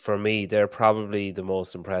 yes, for me, they're probably the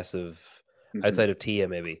most impressive outside of Tia.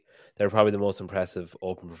 Maybe they're probably the most impressive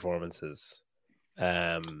open performances,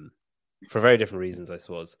 for very different reasons, I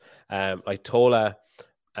suppose. Like Tola,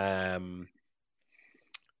 I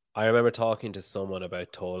remember talking to someone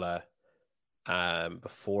about Tola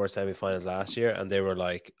before semifinals last year, and they were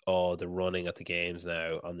like, oh, the running at the games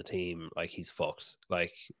now on the team, like he's fucked.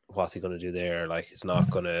 Like, what's he going to do there? Like, he's not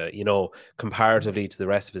going to, comparatively to the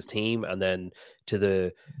rest of his team, and then to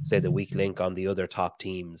the weak link on the other top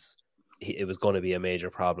teams, it was going to be a major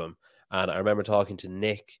problem. And I remember talking to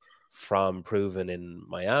Nick from Proven in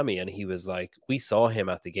Miami, and he was like, we saw him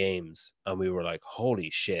at the games and we were like,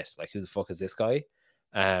 holy shit, like, who the fuck is this guy?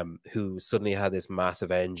 Who suddenly had this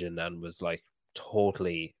massive engine and was like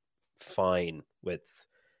totally fine with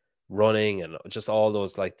running and just all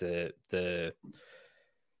those, like the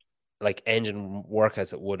like engine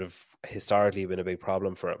workouts that would have historically been a big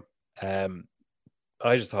problem for him.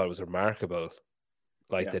 I just thought it was remarkable,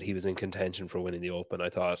 that he was in contention for winning the Open. I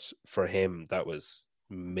thought for him that was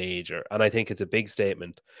major, and I think it's a big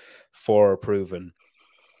statement for Proven.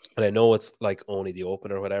 And I know it's like only the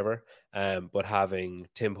Open or whatever, but having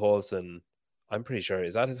Tim Paulson, I'm pretty sure,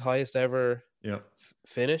 is that his highest ever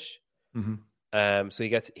finish? So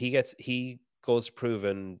he goes to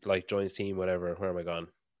Proven, like joins team, whatever. Where am I gone?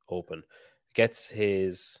 Open, gets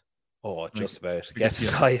his gets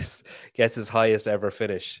his highest ever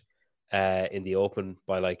finish in the Open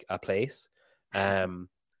by like a place, and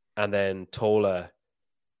then Tola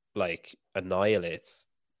like annihilates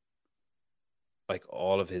like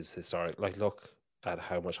all of his historic, like, look at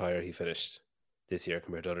how much higher he finished this year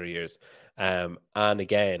compared to other years. And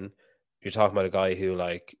again, you're talking about a guy who,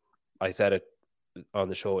 like I said it on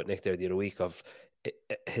the show with Nick there the other week, of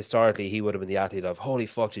historically he would have been the athlete of, holy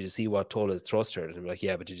fuck, did you see what Tola thruster? And I'm like,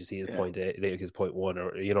 yeah, but did you see his point his 0.1,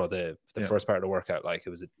 or the first part of the workout? Like, it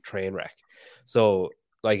was a train wreck. So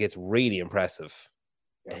like, it's really impressive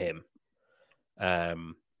him.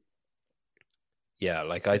 Yeah,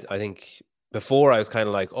 like I think before I was kind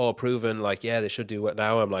of like, oh, proven, like, yeah, they should do it.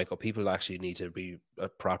 Now I'm like, oh, people actually need to be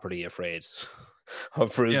properly afraid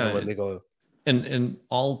of proven when they go. And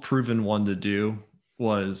all proven wanted to do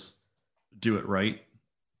was do it right.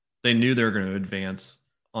 They knew they were going to advance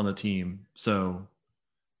on the team. So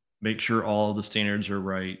make sure all the standards are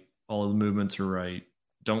right. All the movements are right.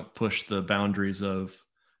 Don't push the boundaries of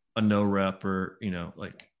a no rep or,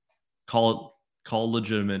 like call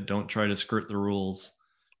legitimate. Don't try to skirt the rules.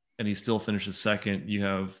 And he still finishes second. You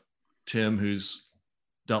have Tim, who's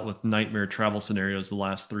dealt with nightmare travel scenarios the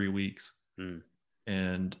last 3 weeks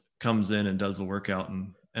and comes in and does the workout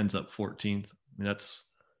and ends up 14th. I mean, that's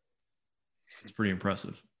pretty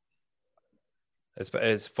impressive.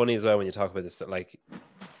 It's funny as well when you talk about this, that like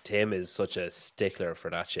Tim is such a stickler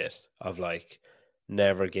for that shit of like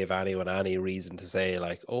never give anyone any reason to say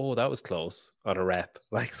like, oh, that was close on a rep.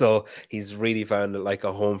 Like, so he's really found like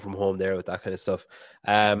a home from home there with that kind of stuff.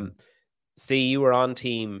 See, you were on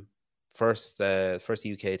team first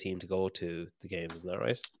UK team to go to the games, isn't that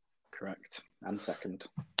right? Correct. And second.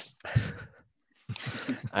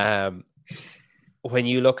 When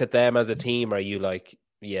you look at them as a team, are you like,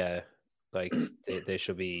 yeah, like they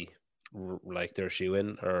should be like they're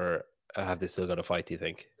shoo-in, or have they still got a fight, do you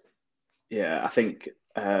think? Yeah, I think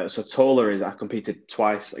so. Tola I competed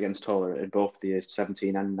twice against Tola in both the years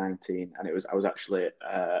 17 and 19, and I was actually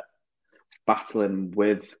battling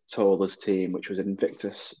with Tola's team, which was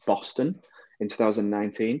Invictus Boston in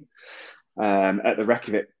 2019 at the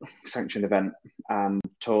Reykjavik sanctioned event, and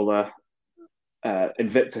Tola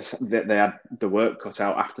Invictus they had the work cut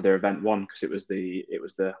out after their event won because it was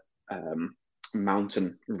the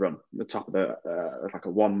mountain run, the top of the like a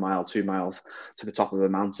 1 mile, 2 miles to the top of the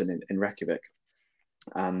mountain in Reykjavik,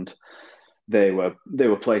 and they were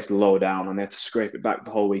placed low down and they had to scrape it back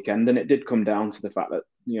the whole weekend. And it did come down to the fact that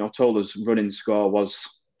Tola's running score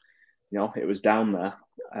was it was down there,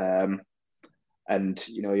 and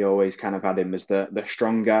you always kind of had him as the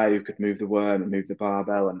strong guy who could move the worm and move the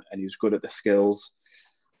barbell, and he was good at the skills.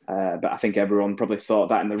 But I think everyone probably thought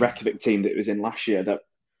that in the Reykjavik team that it was in last year that,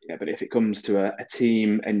 yeah, but if it comes to a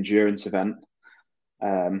team endurance event,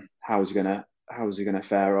 how is he gonna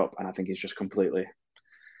fare up? And I think he's just completely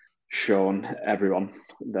shown everyone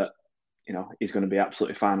that he's going to be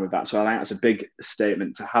absolutely fine with that. So I think that's a big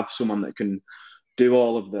statement to have someone that can do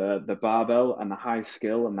all of the barbell and the high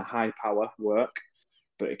skill and the high power work,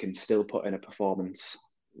 but it can still put in a performance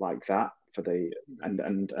like that for the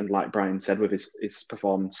and like Brian said with his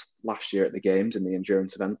performance last year at the games in the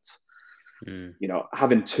endurance events.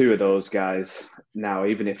 Having two of those guys now,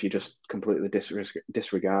 even if you just completely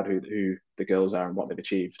disregard who the girls are and what they've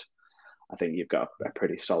achieved, I think you've got a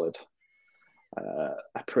pretty solid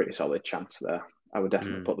chance there. I would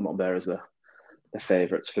definitely put them up there as the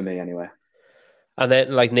favourites for me anyway. And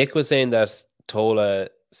then, like Nick was saying, that Tola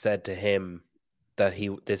said to him that he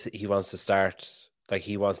wants to start, like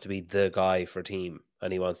he wants to be the guy for team,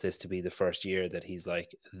 and he wants this to be the first year that he's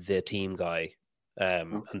like the team guy,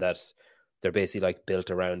 and that they're basically like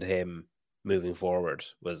built around him moving forward,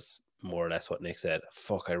 was more or less what Nick said.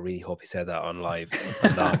 Fuck, I really hope he said that on live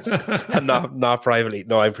and not privately.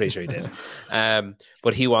 No, I'm pretty sure he did.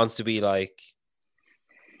 But he wants to be like,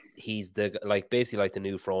 he's the, like, basically like the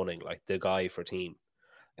new Froning, like the guy for team.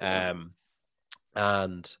 And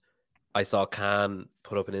I saw Khan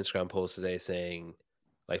put up an Instagram post today saying,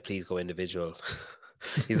 like, please go individual.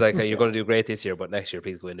 He's like, you're going to do great this year, but next year,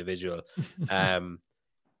 please go individual.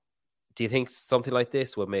 Do you think something like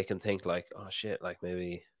this would make him think like, oh shit, like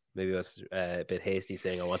maybe I was a bit hasty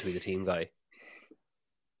saying I want to be the team guy?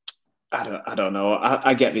 I don't know.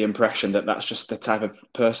 I get the impression that that's just the type of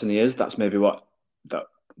person he is. That's maybe what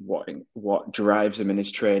drives him in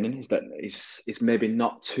his training, is that he's maybe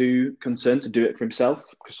not too concerned to do it for himself.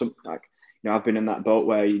 Because I've been in that boat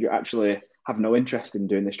where you actually have no interest in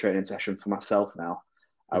doing this training session for myself now.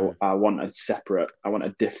 I want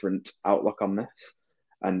a different outlook on this.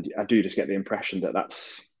 And I do just get the impression that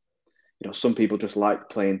that's, some people just like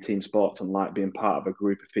playing team sports and like being part of a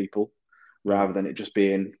group of people rather than it just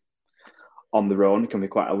being on their own. It can be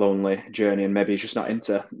quite a lonely journey, and maybe he's just not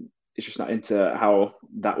into how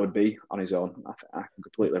that would be on his own. I can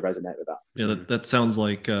completely resonate with that. Yeah, that sounds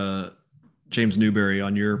like James Newberry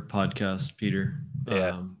on your podcast, Peter,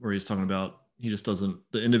 where he's talking about he just doesn't,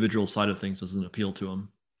 the individual side of things doesn't appeal to him.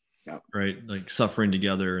 Yeah. Right. Like suffering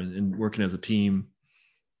together and working as a team,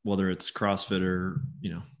 whether it's CrossFit or,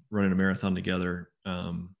 running a marathon together.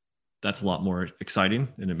 That's a lot more exciting,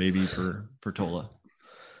 and it may be for Tola.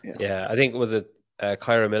 Yeah. I think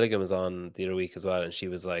Kyra Milligan was on the other week as well, and she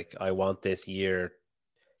was like, I want this year,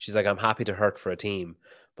 she's like, I'm happy to hurt for a team,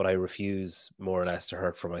 but I refuse more or less to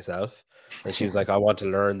hurt for myself. And she was like, I want to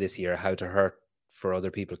learn this year how to hurt for other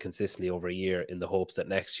people consistently over a year in the hopes that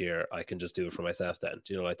next year I can just do it for myself then.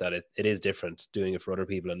 Do you know, like that? It is different doing it for other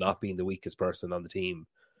people, and not being the weakest person on the team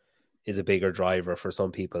is a bigger driver for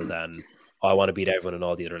some people than, oh, I want to beat everyone in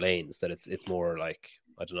all the other lanes. That it's more like,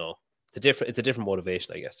 I don't know. It's a different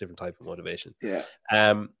motivation, I guess, different type of motivation. Yeah.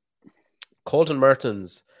 Colton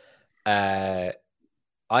Mertens, I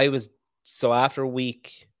was so after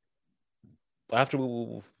week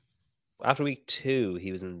 2,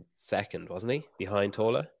 he was in second, wasn't he? Behind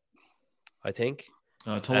Tola, I think.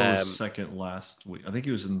 Tola was second last week. I think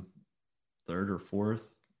he was in third or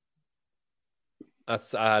fourth.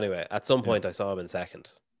 That's anyway. At some point, I saw him in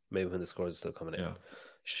second. Maybe when the scores are still coming in. Yeah.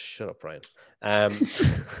 Shut up, Brian. But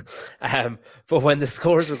when the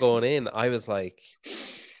scores were going in, I was like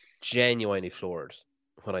genuinely floored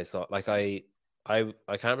when I saw. Like I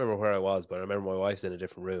can't remember where I was, but I remember my wife's in a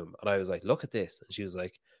different room, and I was like, "Look at this," and she was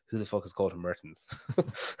like, "Who the fuck is Colton Mertens?"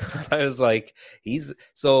 I was like,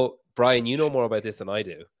 So Brian, you know more about this than I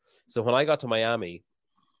do. So when I got to Miami,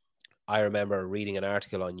 I remember reading an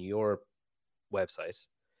article on your website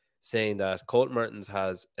saying that Colton Mertens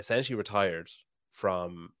has essentially retired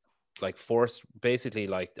from, like, forced, basically,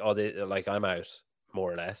 like, like, I'm out,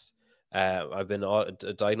 more or less. I've been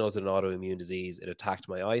diagnosed with an autoimmune disease. It attacked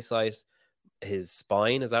my eyesight, his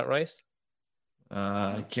spine. Is that right?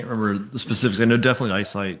 I can't remember the specifics. I know definitely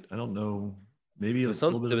eyesight. I don't know. Maybe there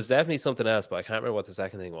was definitely something else, but I can't remember what the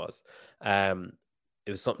second thing was. It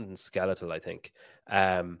was something skeletal, I think.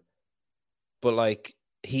 But like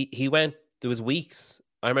he went. There was weeks.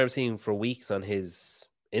 I remember seeing for weeks on his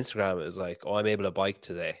Instagram. It was like, "Oh, I'm able to bike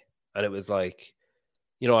today," and it was like,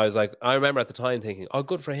 you know, I remember at the time thinking, "Oh,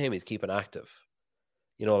 good for him. He's keeping active."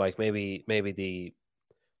 You know, like maybe the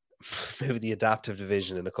adaptive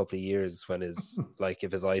division in a couple of years, when his like,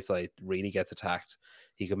 if his eyesight really gets attacked,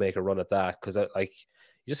 he could make a run at that, because like,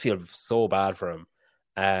 you just feel so bad for him.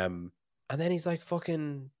 And then he's like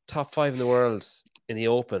fucking top 5 in the world in the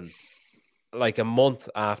Open, like a month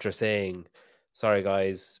after saying, "Sorry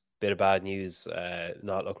guys, bit of bad news,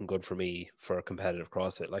 not looking good for me for competitive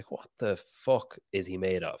CrossFit." Like, what the fuck is he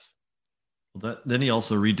made of? Then he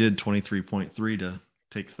also redid 23.3 to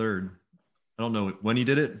take third. I don't know when he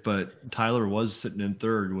did it, but Tyler was sitting in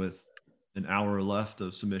third with an hour left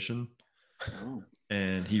of submission. Oh.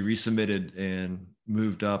 And he resubmitted and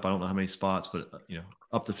moved up. I don't know how many spots, but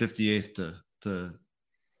up to 58th to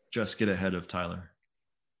just get ahead of Tyler.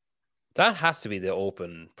 That has to be the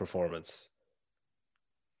Open performance,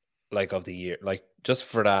 like, of the year. Like, just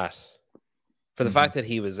for that, for the fact that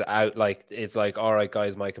he was out, like, it's like, all right,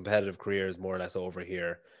 guys, my competitive career is more or less over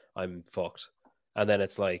here. I'm fucked. And then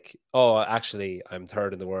it's like, oh, actually, I'm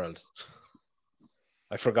third in the world.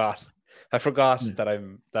 I forgot that I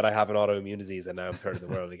have an autoimmune disease, and now I'm third in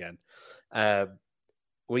the world again.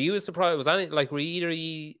 Were you surprised? Was any, like, were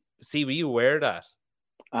you aware of that?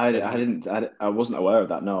 I wasn't aware of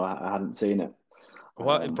that. No, I hadn't seen it.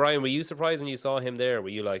 What, Brian, were you surprised when you saw him there? Were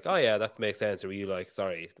you like, "Oh yeah, that makes sense"? Or were you like,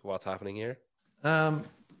 "Sorry, what's happening here"? I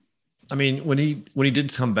mean, when he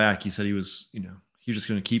did come back, he said he was, he was just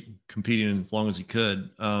going to keep competing as long as he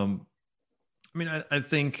could. I mean, I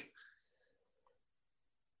think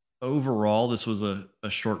overall, this was a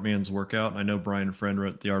short man's workout. I know Brian Friend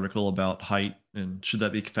wrote the article about height and should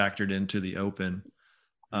that be factored into the Open.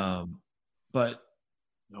 But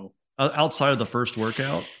no, outside of the first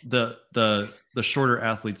workout, the shorter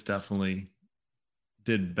athletes definitely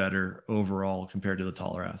did better overall compared to the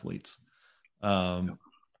taller athletes.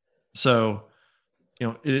 So,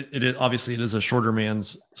 it obviously it is a shorter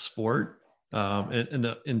man's sport. And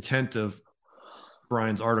the intent of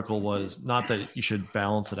Brian's article was not that you should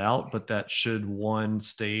balance it out, but that should one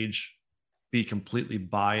stage be completely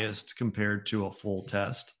biased compared to a full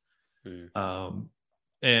test.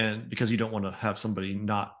 And because you don't want to have somebody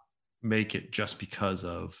not make it just because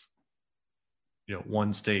of,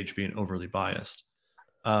 one stage being overly biased.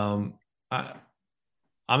 I'm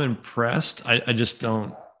impressed. I just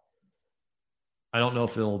don't know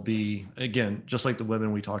if it'll be, again, just like the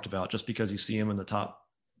women we talked about, just because you see them in the top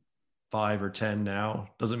 5 or 10 now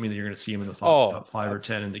doesn't mean that you're going to see them in the top 5 or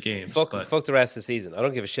 10 in the games. Fuck the rest of the season. I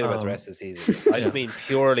don't give a shit about the rest of the season. I just mean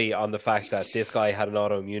purely on the fact that this guy had an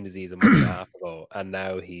autoimmune disease a month and a half ago, and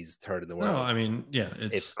now he's third in the world. No, I mean, yeah,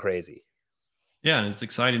 it's crazy. Yeah, and it's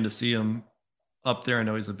exciting to see him up there. I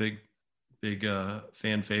know he's a big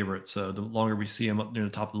fan favorite. So the longer we see him up near the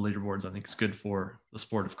top of the leaderboards, I think it's good for the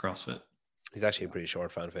sport of CrossFit. He's actually a pretty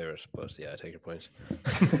short fan favorite, but yeah, I take your point.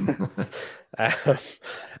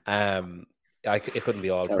 It couldn't be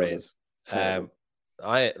all praise.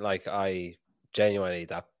 I genuinely,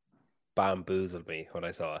 that bamboozled me when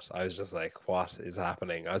I saw it. I was just like, what is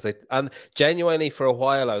happening? I was like, and genuinely for a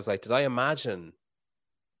while I was like, did I imagine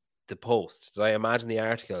the post? Did I imagine the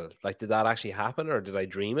article? Like, did that actually happen, or did I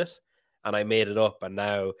dream it? And I made it up, and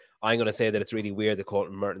now I'm going to say that it's really weird that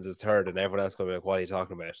Colton Mertens is third, and everyone else going to be like, what are you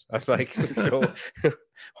talking about? I'm like,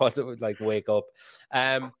 what to, like, wake up.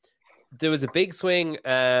 There was a big swing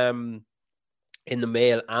in the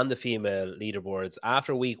male and the female leaderboards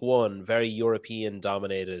after week one. Very European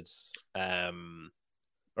dominated,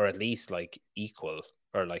 or at least like equal,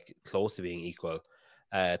 or like close to being equal,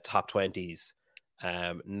 top 20s.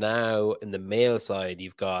 Now in the male side,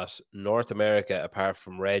 you've got North America, apart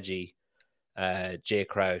from Reggie, Jay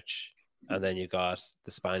Crouch, and then you got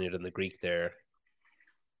the Spaniard and the Greek there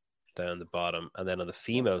down the bottom. And then on the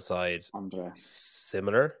female side,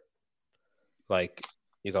 similar. Like,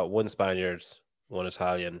 you got one Spaniard, one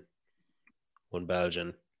Italian, one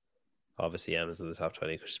Belgian. Obviously, Emma's in the top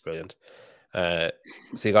 20 because she's brilliant.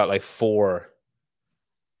 So you got like four.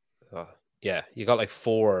 You got like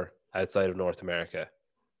four outside of North America.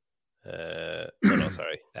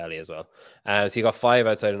 Sorry, Ellie as well. So you got 5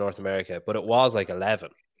 outside of North America, but it was like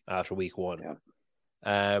 11 after week one.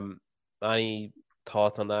 Yeah. Any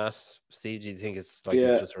thoughts on that, Steve? Do you think it's like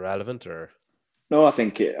it's just irrelevant, or? No, I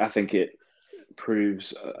think it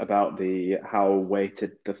proves about how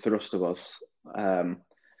weighted the thruster was.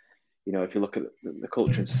 If you look at the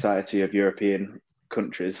culture and society of European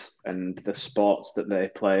countries and the sports that they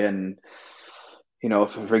play, and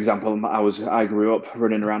for example, I grew up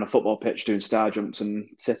running around a football pitch doing star jumps and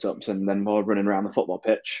sit-ups, and then more running around the football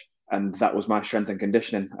pitch, and that was my strength and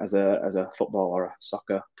conditioning as a football or a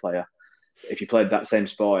soccer player. If you played that same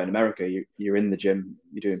sport in America, you're in the gym,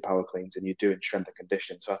 you're doing power cleans, and you're doing strength and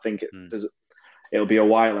conditioning. So I think it'll be a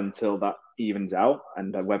while until that evens out,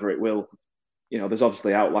 and whether it will, there's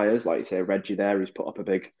obviously outliers, like you say, Reggie there, who's put up a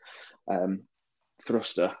big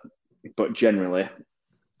thruster, but generally,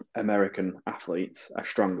 American athletes are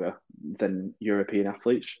stronger than European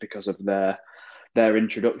athletes because of their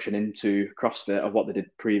introduction into CrossFit, of what they did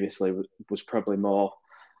previously was probably more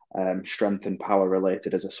strength and power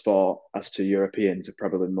related as a sport, as to Europeans are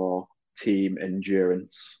probably more team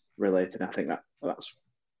endurance related. I think that's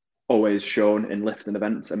always shown in lifting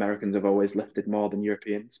events. Americans have always lifted more than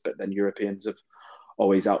Europeans, but then Europeans have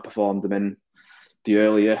always outperformed them in the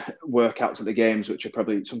earlier workouts at the games, which are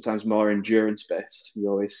probably sometimes more endurance based. You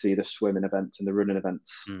always see the swimming events and the running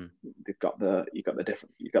events. You've got the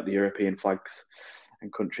European flags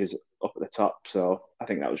and countries up at the top. So I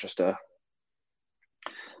think that was just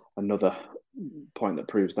another point that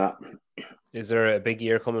proves that. Is there a big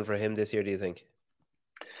year coming for him this year, do you think?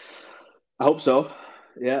 I hope so.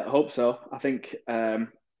 Yeah, I hope so. I think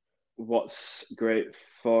what's great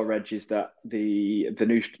for Reg is that the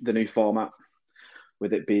new format,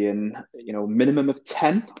 with it being minimum of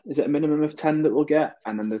 10. Is it a minimum of 10 that we'll get,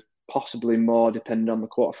 and then there's possibly more depending on the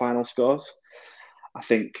quarterfinal scores? I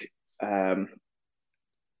think that'll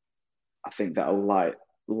light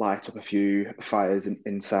up a few fires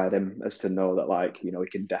inside him, as to know that he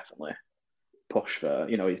can definitely push for,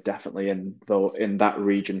 he's definitely in that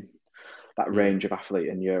region, that range of athlete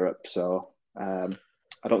in Europe. So I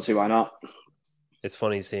don't see why not. It's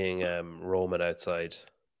funny seeing Roman outside.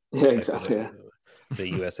 Yeah, exactly. Yeah. The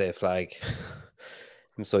USA flag.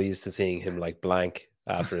 I'm so used to seeing him like blank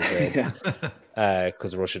after his name,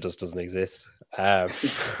 because Russia just doesn't exist. What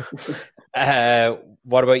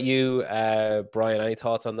about you, Brian? Any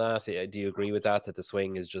thoughts on that? Do you agree with that the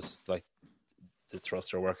swing is just like the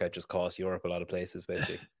thruster workout just costs Europe a lot of places,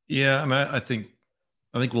 basically? Yeah, I mean, I think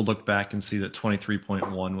we'll look back and see that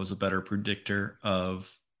 23.1 was a better predictor of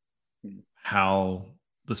how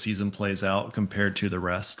the season plays out compared to the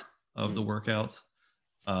rest of the workouts.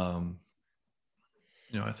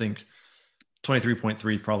 I think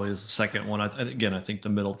 23.3 probably is the second one. I think the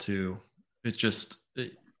middle two,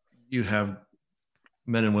 you have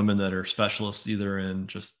men and women that are specialists either in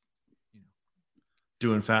just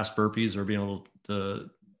doing fast burpees or being able to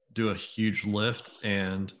do a huge lift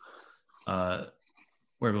and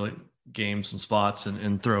where game some spots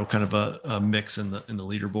and throw kind of a mix in the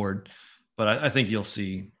leaderboard. But I think you'll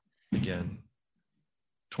see again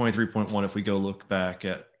 23.1. If we go look back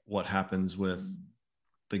at what happens with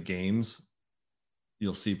the games,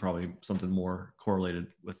 you'll see probably something more correlated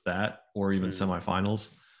with that, or even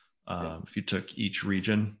semifinals. If you took each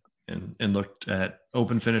region and looked at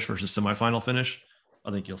open finish versus semifinal finish,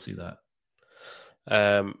 I think you'll see that.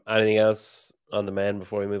 Anything else on the men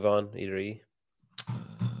before we move on? Either E?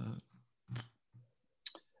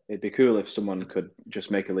 It'd be cool if someone could just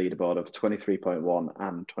make a leaderboard of 23.1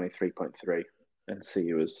 and 23.3. and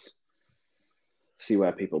see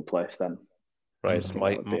where people place them. Right. I think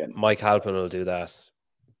that would be Mike Halpin will do that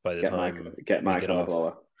by the time get we Mike get on the off.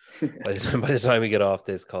 blower. By the time we get off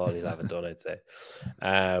this call, he'll have it done, I'd say.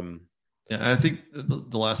 Yeah, and I think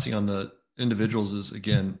the last thing on the individuals is,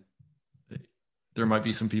 again, there might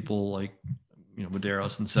be some people like,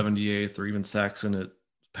 Medeiros in 78th, or even Saxon at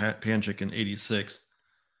Panchik in 86th.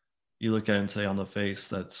 You look at it and say, on the face,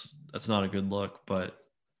 that's not a good look. But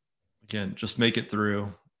again, just make it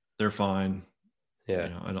through. They're fine. Yeah.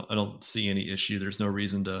 I don't see any issue. There's no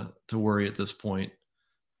reason to worry at this point.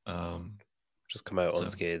 Just come out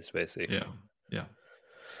unscathed, basically.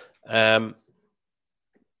 Yeah.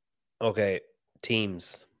 Okay,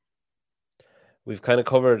 teams. We've talked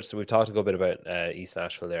a good bit about East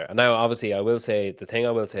Nashville there. And now, obviously, the thing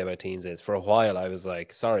I will say about teams is, for a while, I was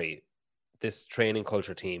like, sorry, this training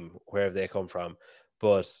culture team, where have they come from?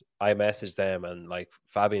 But I messaged them, and like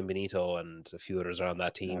Fabian Benito and a few others are on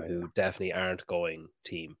that team who definitely aren't going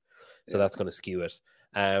team. So that's going to skew it.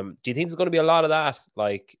 Do you think there's going to be a lot of that?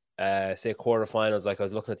 Like, say quarterfinals, like I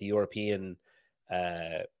was looking at the European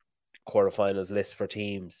quarterfinals list for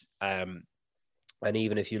teams. And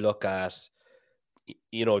even if you look at,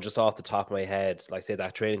 just off the top of my head, like say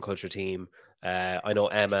that training culture team, I know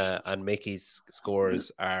Emma and Mickey's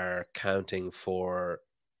scores are counting for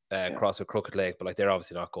CrossFit Crooked Lake, but like they're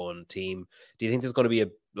obviously not going team. Do you think there's going to be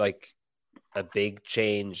a big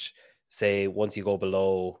change, say once you go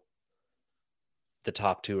below the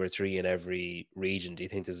top 2 or 3 in every region? Do you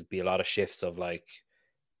think there's be a lot of shifts of like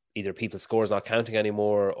either people's scores not counting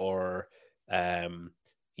anymore, or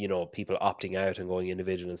people opting out and going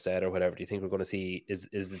individual instead, or whatever? Do you think we're going to see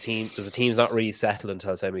does the teams not really settle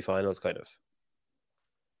until semi-finals kind of?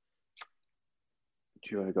 Do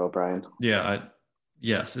you want to go, Brian? Yeah,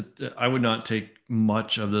 yes. I would not take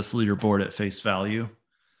much of this leaderboard at face value.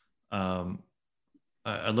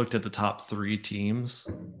 I looked at the top 3 teams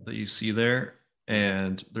that you see there,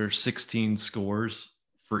 and there's 16 scores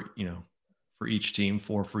for each team,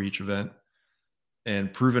 4 for each event.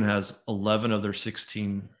 And Proven has 11 of their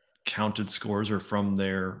 16 counted scores are from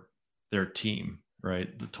their team,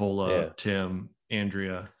 right? The Tola, Tim,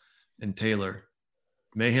 Andrea, and Taylor.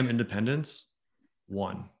 Mayhem Independence,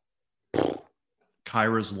 1.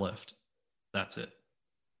 Kyra's Lift, that's it.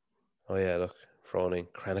 Oh yeah, look, Froning,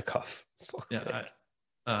 Krennikov. Yeah,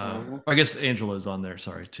 I guess Angela's on there.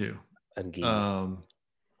 Sorry, 2. And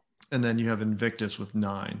and then you have Invictus with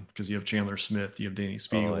 9, because you have Chandler Smith, you have Danny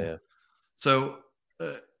Spiegel. Oh, yeah. So,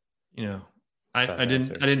 I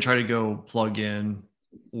didn't try to go plug in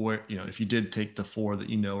where, if you did take the 4 that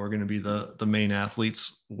are going to be the main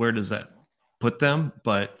athletes, where does that put them?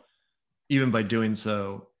 But even by doing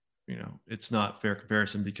so, it's not fair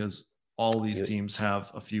comparison, because all these teams have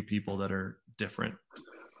a few people that are different.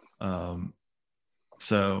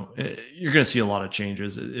 So you're going to see a lot of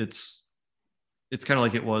changes. It's kind of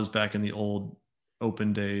like it was back in the old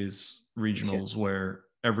open days regionals, where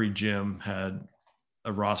every gym had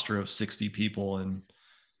a roster of 60 people. And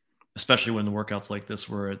especially when the workouts like this,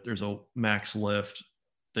 where there's a max lift,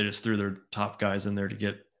 they just threw their top guys in there to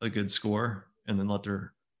get a good score, and then let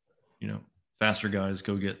their, faster guys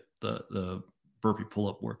go get the burpee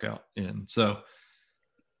pull-up workout in. So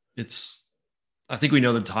I think we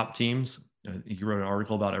know the top teams. I think you wrote an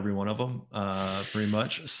article about every one of them, pretty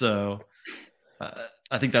much. So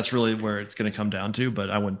I think that's really where it's going to come down to, but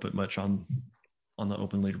I wouldn't put much on the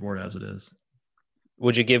open leaderboard as it is.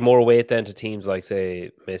 Would you give more weight then to teams like,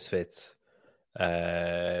 say, Misfits,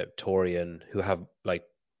 Torian, who have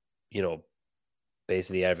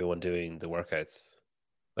basically everyone doing the workouts?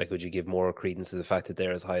 Like, would you give more credence to the fact that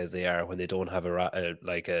they're as high as they are when they don't have a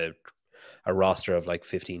roster of like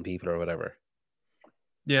 15 people or whatever?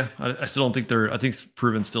 Yeah, I still don't think I think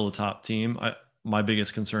Proven's still a top team. My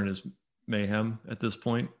biggest concern is Mayhem at this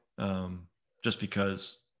point, just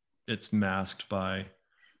because it's masked by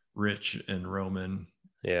Rich and Roman,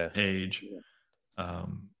 Page.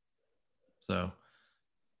 So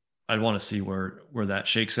I'd want to see where that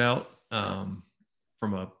shakes out from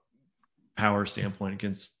a power standpoint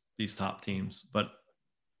against these top teams. But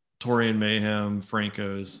Torian, Mayhem,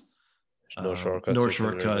 Franco's, no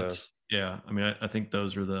shortcuts. Yeah, I mean, I think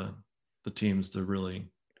those are the teams to really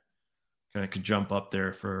kind of could jump up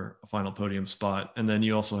there for a final podium spot. And then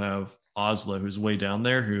you also have Oslo, who's way down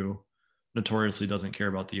there, who notoriously doesn't care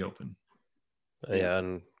about the open. Yeah,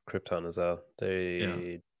 and Krypton as well.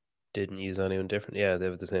 They didn't use anyone different. Yeah, they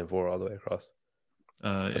have the same 4 all the way across.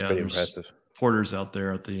 That's pretty impressive. Porter's out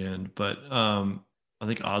there at the end, but I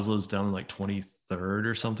think Oslo's down in like 23rd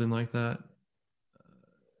or something like that.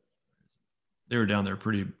 They were down there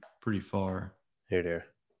pretty far. Here.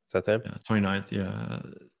 Is that them? Yeah, 29th. Yeah.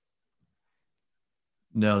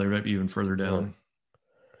 No, they might be even further down.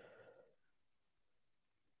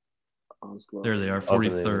 Oslo. There they are, Oslo,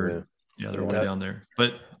 43rd. Yeah, they're way down there.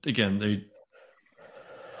 But again,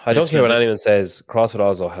 I don't care what anyone says. CrossFit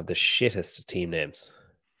Oslo have the shittest team names.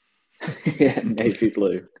 Yeah, navy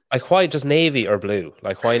blue. Like, why just navy or blue?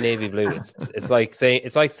 Like, why navy blue? It's like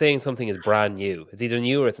saying something is brand new. It's either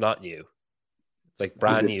new or it's not new. It's like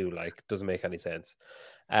brand new. Like, doesn't make any sense.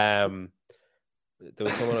 There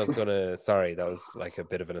was someone I was gonna. Sorry, that was like a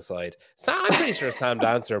bit of an aside. I'm pretty sure Sam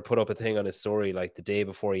Dancer put up a thing on his story like the day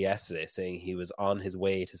before yesterday, saying he was on his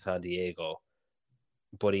way to San Diego,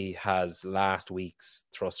 but he has last week's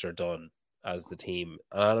thruster done as the team.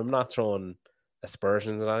 And I'm not throwing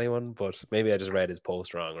aspersions at anyone, but maybe I just read his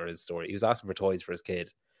post wrong or his story. He was asking for toys for his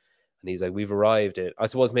kid, and he's like, "We've arrived." I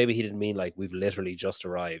suppose maybe he didn't mean like we've literally just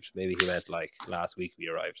arrived. Maybe he meant like last week we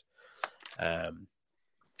arrived.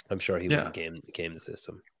 I'm sure he wouldn't game the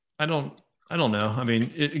system. I don't know. I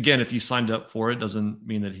mean, again, if you signed up for it, doesn't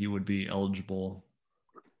mean that he would be eligible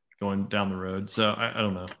going down the road. So I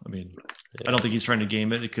don't know. I mean, I don't think he's trying to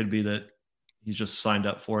game it. It could be that he's just signed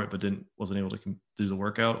up for it, but wasn't able to do the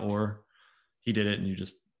workout, or he did it and you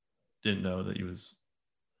just didn't know that he was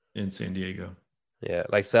in San Diego. Yeah,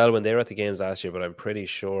 like Selwyn, they were at the games last year, but I'm pretty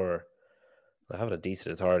sure, I have a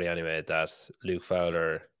decent authority anyway, that Luke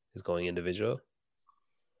Fowler is going individual.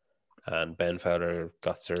 And Ben Fowler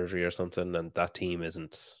got surgery or something, and that team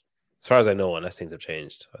isn't, as far as I know, unless things have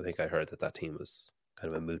changed. I think I heard that team was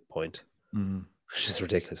kind of a moot point, which is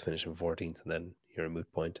ridiculous, finishing 14th and then you're a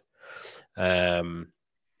moot point. I mean,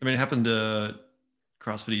 it happened to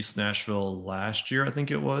CrossFit East Nashville last year, I think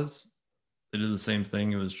it was. They did the same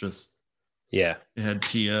thing. It was just, it had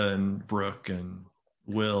Tia and Brooke and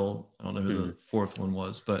Will. I don't know who the fourth one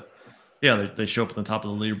was, but yeah, they show up at the top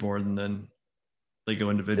of the leaderboard and then they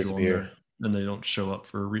go individual and they don't show up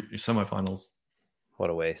for semifinals.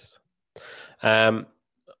 What a waste. I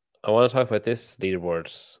want to talk about this leaderboard.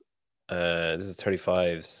 This is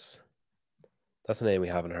 35s. That's a name we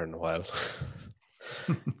haven't heard in a while.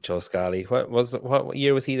 Joe Scally. What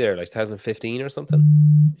year was he there? Like 2015 or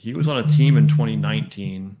something? He was on a team in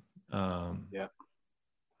 2019. Yeah.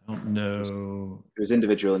 I don't know. It was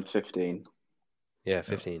individual in 15. Yeah,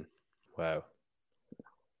 15. Wow.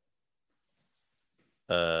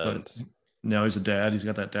 But now he's a dad. He's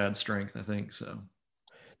got that dad strength, I think. So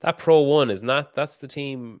that Pro 1 that's the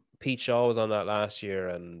team. Pete Shaw was on that last year,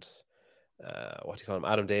 and what do you call him?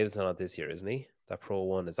 Adam Davidson on it this year, isn't he? That Pro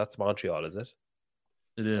 1 that's Montreal, is it?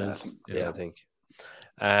 It is. Yeah, I think.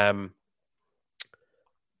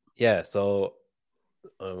 So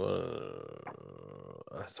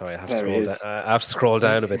sorry, I have to scroll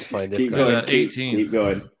down a bit to find this guy. 18.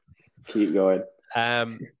 Keep going.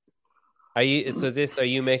 Are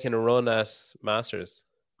you making a run at Masters?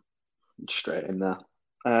 Straight in there.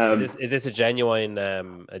 Is this a genuine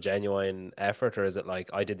effort, or is it like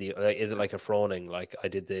is it like a Froning, like I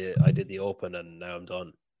did the Open and now I'm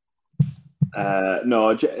done?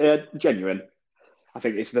 No, genuine. I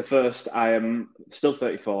think it's the first. I am still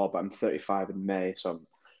 34, but I'm 35 in May, so I'm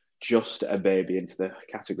just a baby into the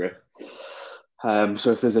category.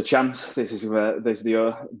 So if there's a chance, this is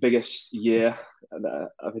the biggest year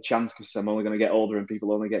of a chance, because I'm only going to get older and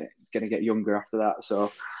people only going to get younger after that.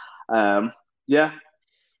 So, yeah,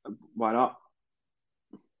 why not?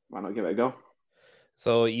 Why not give it a go?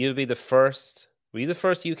 So you'll be the first. Were you the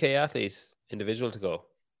first UK athlete, individual, to go?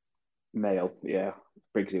 Male, yeah.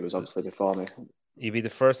 Briggsy was obviously before me. You'd be the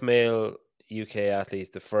first male UK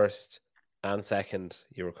athlete, the first and second,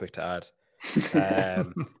 you were quick to add,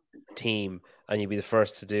 team, and you'd be the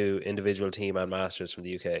first to do individual, team and masters from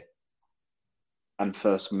the UK. And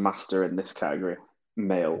first master in this category.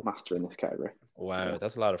 Male master in this category. Wow,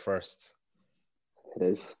 that's a lot of firsts. It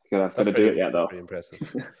is. I'm going to do it yet, though. Pretty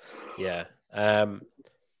impressive. Yeah. How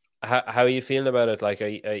are you feeling about it? Like,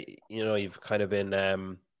 you've kind of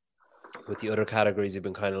been... with the other categories, you've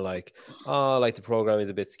been kind of like, like the program is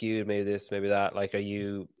a bit skewed, maybe this, maybe that. Like,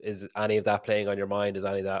 is any of that playing on your mind? Is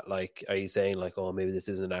any of that, like, are you saying like, oh, maybe this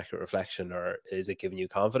isn't an accurate reflection, or is it giving you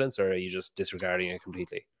confidence, or are you just disregarding it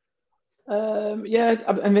completely? Yeah,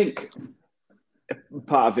 I think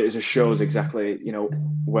part of it just shows exactly,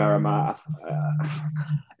 where I'm at.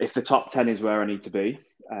 If the top 10 is where I need to be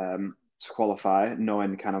to qualify,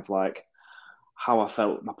 knowing kind of like how I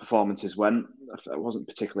felt my performances went. I wasn't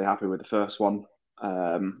particularly happy with the first one.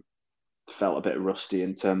 Felt a bit rusty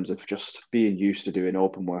in terms of just being used to doing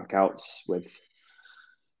open workouts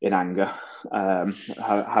in anger,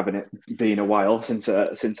 having it been a while since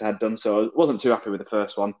I had done so. I wasn't too happy with the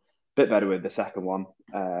first one. bit better with the second one,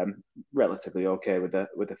 relatively okay with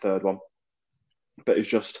the third one. But it's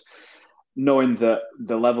just knowing that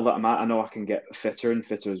the level that I'm at, I know I can get fitter, and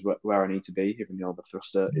fitter is where I need to be. Even though the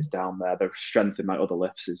thruster is down there, the strength in my other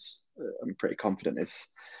lifts is, I'm pretty confident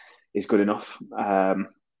is good enough.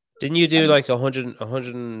 Didn't you do like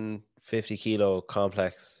 150 kilo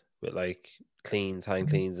complex with like cleans, hand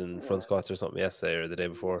cleans, and front squats or something yesterday or the day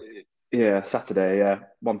before? Yeah, Saturday, yeah,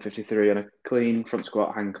 153 and a clean front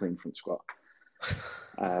squat, hand clean front squat.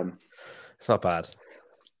 It's not bad.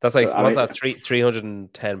 That's like, so, what's that,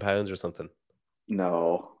 310 pounds or something?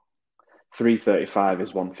 No, 335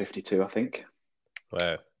 is 152, I think.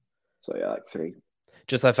 Wow. So yeah, like three.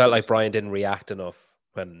 Just I felt like Brian didn't react enough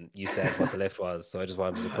when you said what the lift was, so I just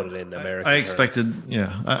wanted to put it in American. I expected,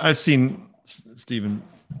 yeah. I've seen Stephen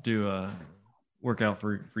do a workout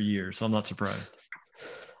for years, so I'm not surprised.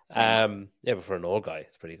 Yeah, but for an old guy,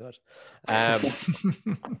 it's pretty good.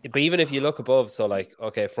 But even if you look above, so like,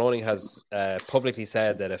 okay, Froning has publicly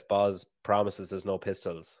said that if Boz promises there's no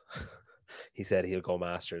pistols, he said he'll go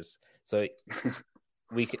Masters. So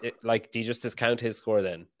we like, do you just discount his score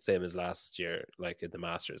then, same as last year, like at the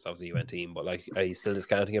Masters? Obviously you went team, but like, are you still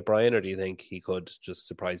discounting it, Brian, or do you think he could just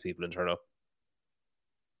surprise people and turn up?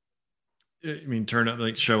 I mean, turn up,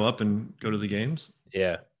 like show up and go to the games?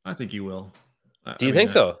 Yeah, I think he will. Do you think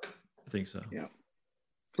so? I think so. Yeah.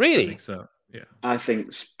 Really? I think so. Yeah. I think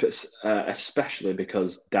especially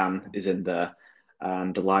because Dan is in there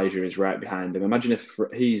and Elijah is right behind him. Imagine if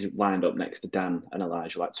he's lined up next to Dan and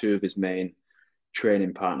Elijah, like two of his main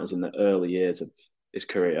training partners in the early years of his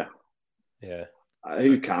career. Yeah.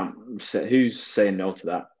 Who's saying no to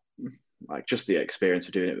that? Like, just the experience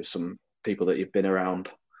of doing it with some people that you've been around.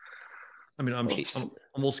 I mean, I'm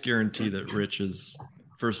almost guaranteed that Rich is,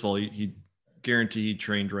 first of all, he guaranteed he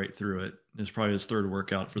trained right through it. It's probably his third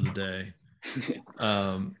workout for the day.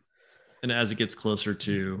 And as it gets closer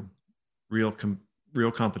to real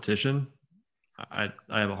competition, I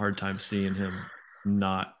have a hard time seeing him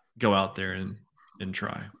not go out there and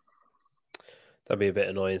try. That'd be a bit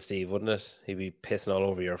annoying, Steve, wouldn't it? He'd be pissing all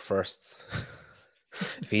over your firsts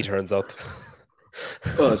if he turns up.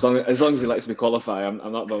 Well, as long as he lets me qualify,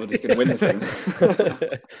 I'm not bothered. He can win the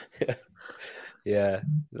thing. Yeah.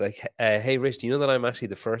 Like, hey, Rich, do you know that I'm actually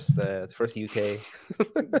the first UK?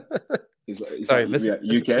 Sorry, Mr.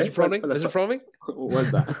 Froning? Mr. Froning?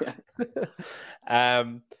 Where's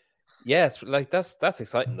that? Yes, like that's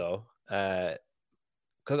exciting though.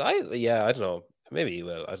 Because I don't know. Maybe he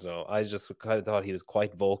will. I don't know. I just kind of thought he was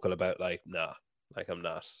quite vocal about like, nah, like I'm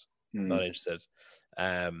not interested.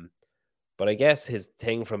 But I guess his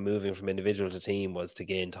thing from moving from individual to team was to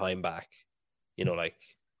gain time back, you know, like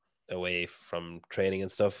away from training and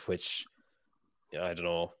stuff, which, you know, I don't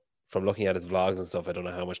know, from looking at his vlogs and stuff, I don't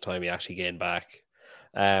know how much time he actually gained back.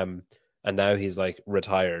 And now he's like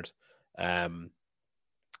retired. I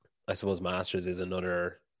suppose Masters is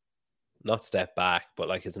another, not step back, but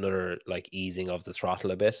like it's another like easing of the throttle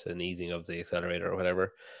a bit and easing of the accelerator or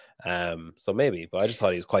whatever. So maybe, but I just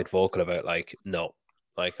thought he was quite vocal about like, no,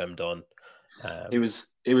 like I'm done. He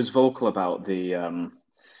was vocal about the,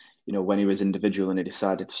 you know, when he was individual and he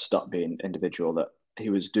decided to stop being individual, that he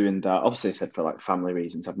was doing that. Obviously, he said for like family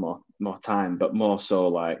reasons, have more time, but more so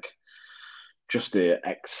like just the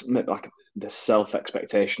self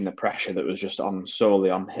expectation, the pressure that was just solely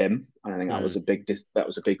on him. And I think that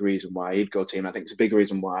was a big reason why he'd go team. I think it's a big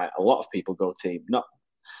reason why a lot of people go team. Not,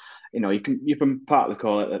 you know, you can partly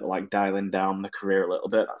call it like dialing down the career a little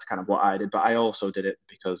bit. That's kind of what I did, but I also did it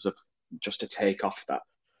because of just to take off that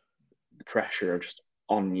pressure of just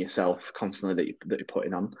on yourself constantly that you're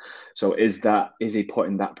putting on. So is he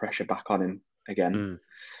putting that pressure back on him again?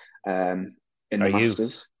 In the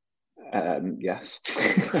Masters? Yes.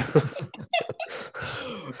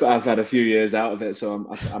 But I've had a few years out of it,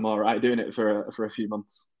 so I'm all right doing it for a few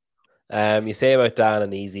months. You say about Dan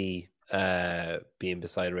and Easy being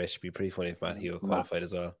beside Rich, it'd be pretty funny if Matt Hewitt qualified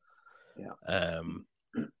as well. Yeah.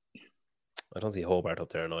 I don't see Hobart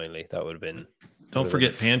up there, annoyingly. That would have been. Don't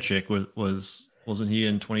forget Panchik wasn't he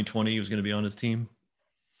in 2020? He was going to be on his team.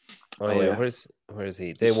 Oh yeah, where is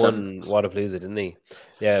he? They won Wodapalooza, didn't he?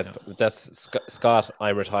 Yeah, that's Scott.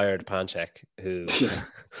 I'm retired Panchik, who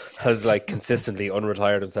has like consistently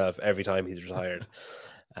unretired himself every time he's retired.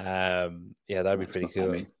 Yeah, that'd be pretty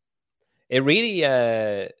cool. It really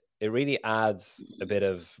adds a bit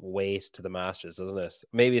of weight to the Masters, doesn't it?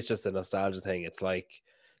 Maybe it's just a nostalgia thing. It's kind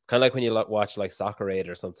of like when you watch like Soccer Aid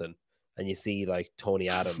or something, and you see like Tony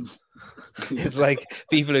Adams. It's like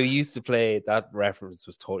people who used to play. That reference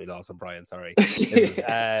was totally lost on Brian. Sorry.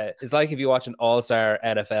 It's like if you watch an all-star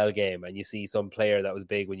NFL game and you see some player that was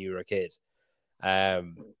big when you were a kid.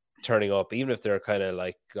 turning up, even if they're kind of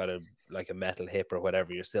like got a metal hip or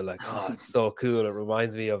whatever, you're still like, oh, it's so cool. It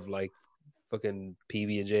reminds me of like fucking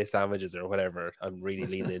PB&J sandwiches or whatever. I'm really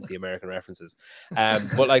leaning into the American references.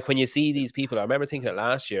 But like when you see these people, I remember thinking it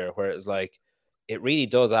last year where it's like, it really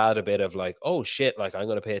does add a bit of like, oh shit, like I'm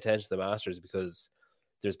going to pay attention to the Masters because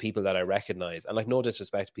there's people that I recognize. And like, no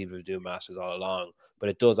disrespect to people who do Masters all along, but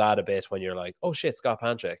it does add a bit when you're like, oh shit, Scott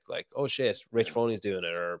Panchik, like, oh shit, Rich Frohney's doing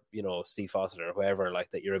it, or, you know, Steve Fawcett or whoever, like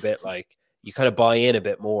that you're a bit like, you kind of buy in a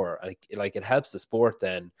bit more. And like it helps the sport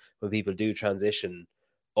then when people do transition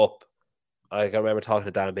up. Like I remember talking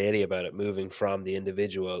to Dan Bailey about it, moving from the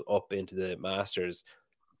individual up into the Masters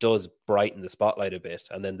does brighten the spotlight a bit.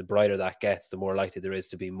 And then the brighter that gets, the more likely there is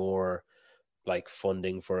to be more like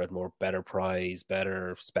funding for it, more better prize,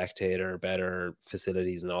 better spectator, better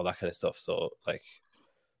facilities and all that kind of stuff. So like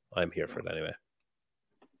I'm here for it anyway.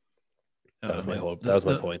 That was my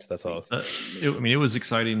point. That's all. It was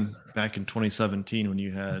exciting back in 2017 when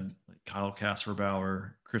you had like Kyle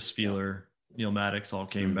Kasperbauer, Chris Spieler, Neil Maddox all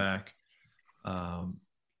came back. So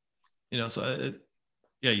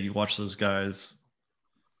you watch those guys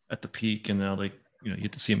at the peak, and now you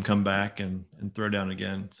get to see them come back and throw down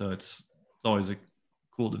again. So it's always a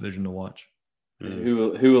cool division to watch.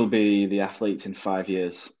 Who will be the athletes in 5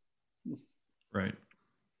 years? Right.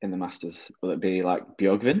 In the Masters, will it be like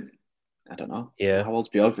Bjorgvin? I don't know. Yeah. How old's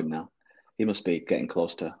Bjorgvin now? He must be getting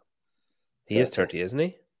close to. He is 30, isn't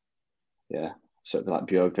he? Yeah. So it'd be like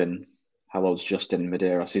Bjorgvin. How old's Justin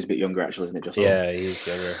Medeiros? He's a bit younger, actually, isn't it, Justin? Yeah, he's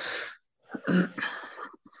younger.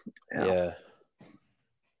 Yeah.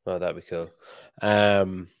 Oh, that'd be cool.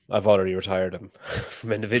 I've already retired him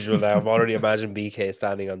from individual now. I'm already imagining BK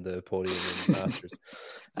standing on the podium in the Masters.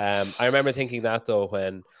 I remember thinking that though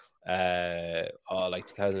when like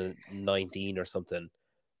 2019 or something,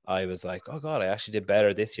 I was like, oh God, I actually did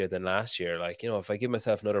better this year than last year. Like, if I give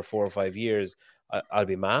myself another 4 or 5 years, I'll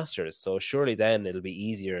be Masters. So surely then it'll be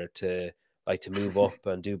easier to move up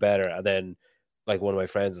and do better. And then like one of my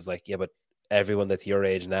friends is like, yeah, but everyone that's your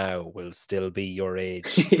age now will still be your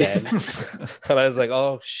age then. And I was like,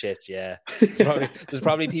 oh shit, yeah. There's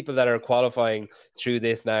probably people that are qualifying through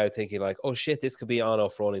this now thinking like, oh shit, this could be on.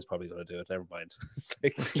 Frohney's probably going to do it. Never mind. It's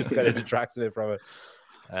like, it just kind of detracts a bit from it.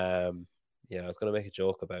 I was going to make a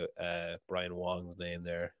joke about Brian Wong's name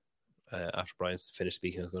there. After Brian finished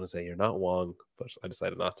speaking, I was going to say, you're not Wong, but I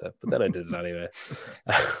decided not to. But then I did it anyway.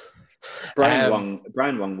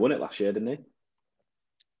 Brian Wong won it last year, didn't he?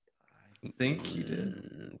 I think he did.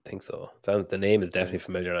 I think so. The name is definitely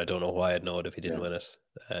familiar, and I don't know why I'd know it if he didn't win it.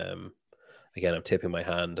 Again, I'm tipping my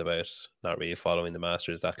hand about not really following the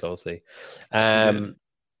Masters that closely.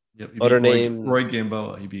 Other names: Roy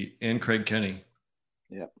Gamboa, he beat, and Craig Kenny.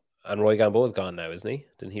 Yeah, and Roy Gamboa's gone now, isn't he?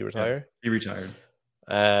 Didn't he retire? Yeah, he retired.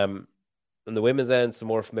 On the women's end, some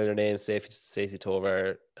more familiar names: Stacey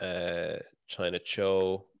Tovar, China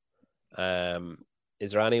Cho.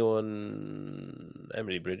 Is there anyone?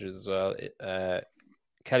 Emily Bridges as well.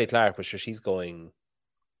 Kelly Clark, but sure, she's going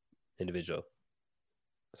individual,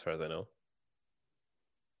 as far as I know.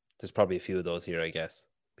 There's probably a few of those here, I guess.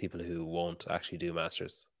 People who won't actually do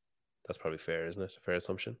Masters. That's probably fair, isn't it? Fair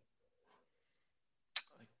assumption.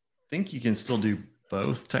 I think you can still do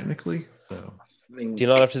both technically. So, do you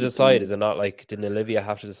not have to decide? Is it not like, didn't Olivia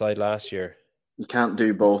have to decide last year? You can't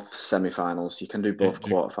do both semi-finals. You can do both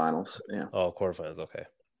quarterfinals. Yeah. Oh, quarterfinals. Okay.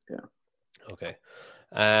 Yeah. Okay.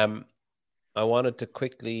 I wanted to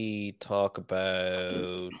quickly talk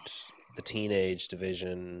about the teenage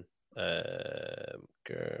division.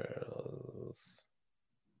 Girls.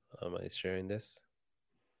 Am I sharing this?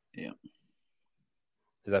 Yeah.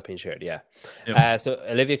 Is that being shared? Yeah. Yep. So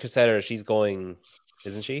Olivia Cressida, she's going,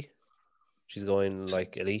 isn't she? She's going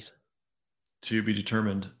like elite. To be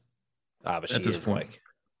determined. But she at this is point. Like,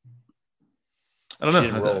 I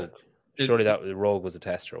don't know. Rogue. Surely that Rogue was a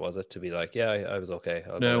tester, was it? To be like, yeah, I was okay.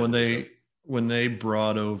 No, when they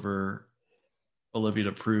brought over Olivia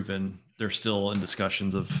to Proven, they're still in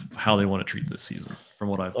discussions of how they want to treat this season, from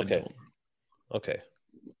what I've been told. Okay.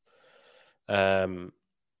 And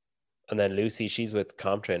then Lucy, she's with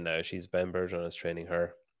Comtrain now. She's Ben Bergeron is training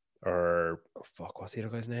her. Or what's the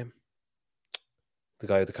other guy's name? The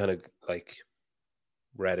guy with the kind of like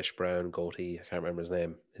reddish brown goatee. I can't remember his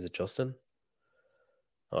name. Is it Justin?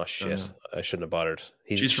 Oh shit! I shouldn't have bothered.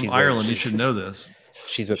 She's from Ireland. You should know this.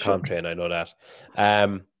 She's with Comtrain. I know that.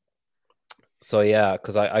 So yeah,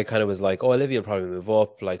 because I kind of was like, oh, Olivia will probably move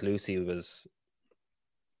up. Like Lucy was,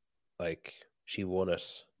 like she won it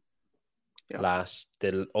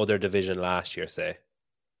the other division last year, say.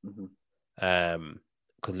 Because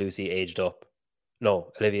Lucy aged up.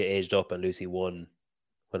 No, Olivia aged up, and Lucy won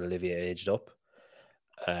when Olivia aged up.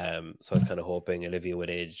 So I was kind of hoping Olivia would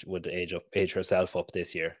age herself up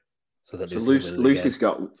this year, so that So Lucy can win it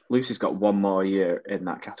again. Lucy's got one more year in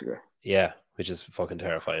that category. Yeah, which is fucking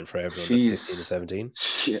terrifying for everyone that's 16 to 17.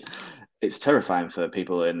 It's terrifying for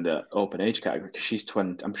people in the open age category because she's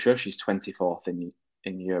 20. I'm sure she's 24th in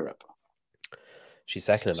Europe. She's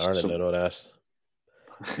second in Ireland. I know that.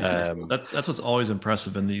 That's what's always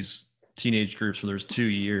impressive in these teenage groups where there's 2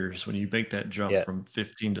 years. When you make that jump from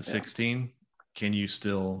 15 to 16, can you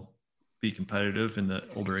still be competitive in the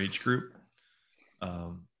older age group?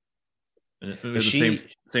 And it was the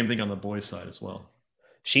same thing on the boys' side as well.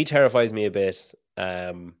 She terrifies me a bit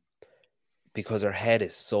because her head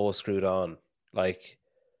is so screwed on. Like,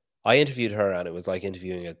 I interviewed her and it was like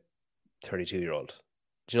interviewing a 32-year-old.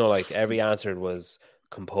 Do you know, like, every answer was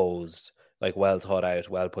composed, like well thought out,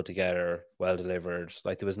 well put together, well delivered.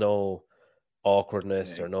 Like, there was no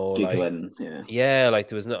awkwardness or no giggling. Like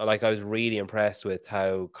there was no, like, I was really impressed with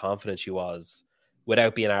how confident she was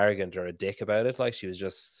without being arrogant or a dick about it. Like,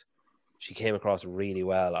 she came across really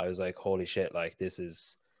well. I was like, holy shit, like, this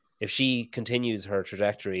is, if she continues her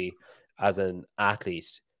trajectory as an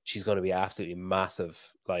athlete, she's going to be absolutely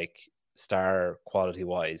massive, like, star quality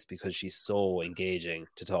wise, because she's so engaging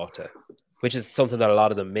to talk to, which is something that a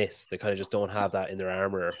lot of them miss. They kind of just don't have that in their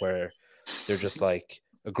armor, where they're just like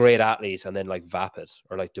a great athlete and then like vapid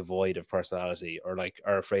or like devoid of personality or like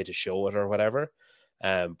are afraid to show it or whatever.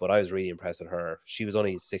 But I was really impressed with her. She was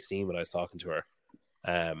only 16 when I was talking to her.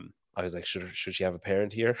 I was like, should she have a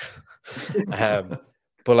parent here? But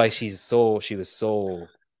like, she was so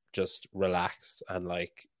just relaxed and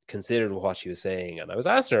like considered what she was saying. And I was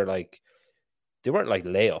asking her, like, they weren't like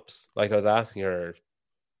layups. Like, I was asking her,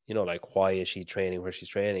 you know, like, why is she training where she's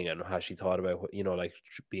training, and has she thought about, you know, like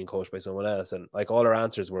being coached by someone else? And like, all her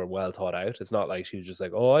answers were well thought out. It's not like she was just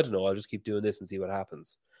like, oh, I don't know, I'll just keep doing this and see what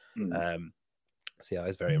happens. So yeah, I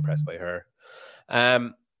was very impressed by her.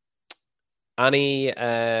 Any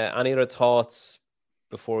other thoughts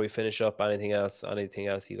before we finish up? Anything else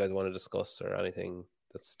you guys want to discuss, or anything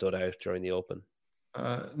that stood out during the Open?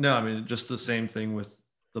 No, I mean, just the same thing with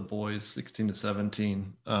the boys 16 to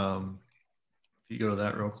 17. If you go to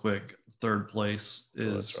that real quick, third place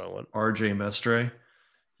is RJ Mestre.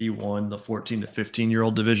 He won the 14 to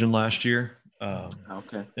 15-year-old division last year.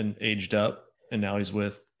 And aged up, and now he's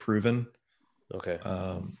with Proven. Okay.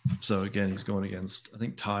 So again, he's going against, I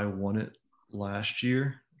think Ty won it last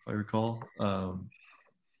year, if I recall.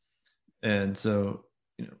 And so,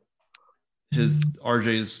 you know, his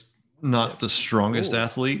RJ's not the strongest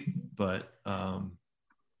athlete, but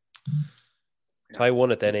Ty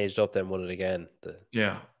won it, then aged up, then won it again.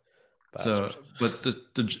 So, but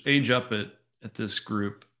the age up at this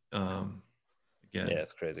group, again,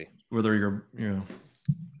 it's crazy. Whether you're, you know,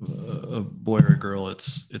 a boy or a girl,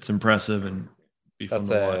 it's impressive and be fun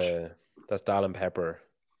to watch. That's Dallin Pepper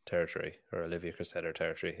territory, or Olivia Crestetter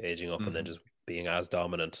territory, aging up and then just being as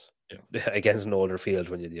dominant against an older field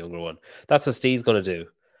when you're the younger one. That's what Steve's going to do.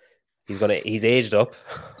 He's aged up.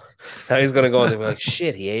 Now he's going to go and be like,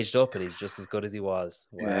 shit, he aged up and he's just as good as he was.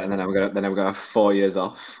 Wow. Yeah, and then I'm gonna have 4 years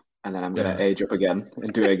off, and then I'm gonna age up again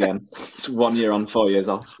and do it again. It's 1 year on, 4 years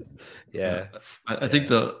off. Yeah. I think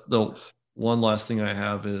the one last thing I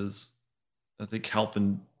have is, I think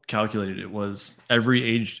Halpin calculated it was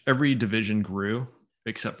every division grew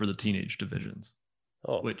except for the teenage divisions.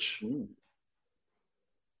 Which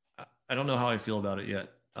I don't know how I feel about it yet.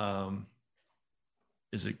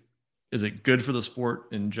 Is it good for the sport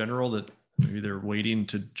in general that maybe they're waiting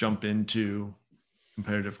to jump into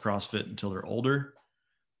competitive CrossFit until they're older?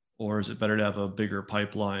 Or is it better to have a bigger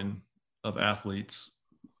pipeline of athletes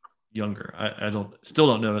younger? I still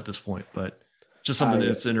don't know at this point, but just something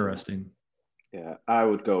that's interesting. Yeah, I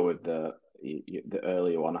would go with the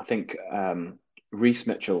earlier one. I think Reese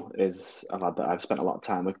Mitchell is a lad that I've spent a lot of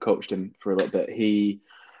time with, coached him for a little bit. He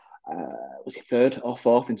was he third or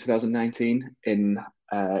fourth in 2019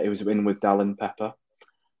 it was in with Dallin Pepper,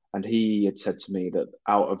 and he had said to me that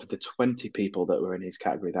out of the 20 people that were in his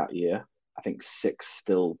category that year, I think 6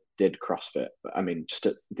 still did CrossFit. But I mean,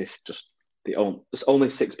 there's only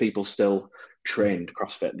 6 people still trained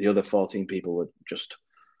CrossFit. The other 14 people were just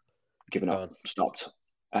given up, stopped.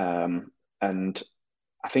 And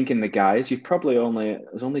I think in the guys,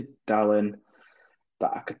 there's only Dallin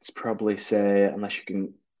that I could probably say, unless you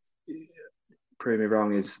can prove me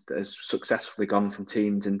wrong, has successfully gone from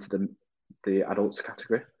teens into the adults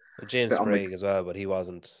category. James Sprague as well, but he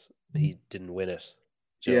didn't win it.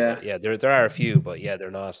 There are a few, but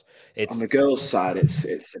they're not. It's on the girls' side,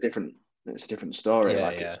 it's a different it's a different story. Yeah,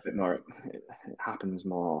 Like yeah. it's a bit more. It happens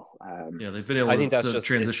more. They've been able I think that's to just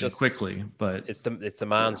transition it's just quickly, but it's the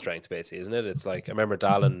man strength basically, isn't it? It's like I remember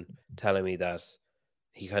Dallin telling me that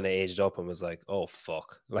he kind of aged up and was like, "Oh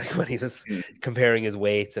fuck!" Like when he was comparing his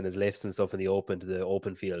weights and his lifts and stuff in the open to the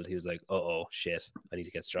open field, he was like, "Oh shit, I need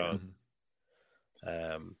to get strong."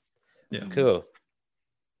 yeah, Cool.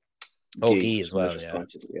 Oh, Guy Guy as well, just yeah.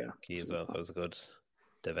 pointed, yeah. Guy as well. That was a good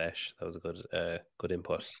Devesh. That was a good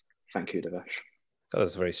input. Thank you, Devesh. God,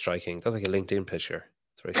 that's very striking. That's like a LinkedIn picture.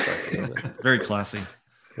 It's very striking, isn't it? very classy.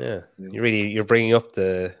 Yeah, you're bringing up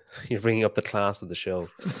the class of the show.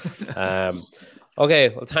 Okay,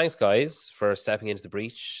 well, thanks guys for stepping into the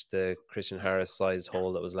breach, the Christian Harris sized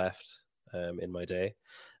hole that was left in my day.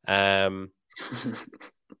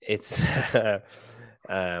 It's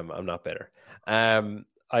I'm not bitter.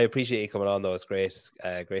 I appreciate you coming on though. It's great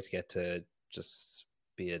to get to just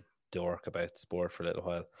be a dork about sport for a little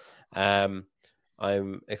while.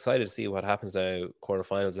 I'm excited to see what happens now.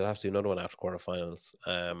 Quarterfinals. We'll have to do another one after quarterfinals,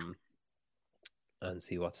 and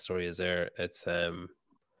see what the story is there. It's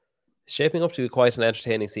shaping up to be quite an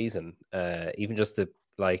entertaining season. Even just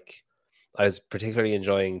I was particularly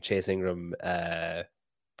enjoying Chase Ingram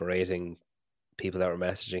berating people that were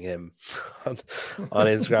messaging him on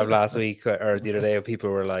Instagram last week or the other day. People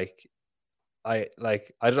were like, I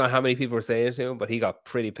don't know how many people were saying it to him, but he got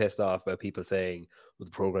pretty pissed off about people saying, well,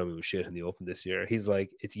 the programming was shit in the Open this year. He's like,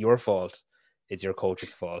 it's your fault. It's your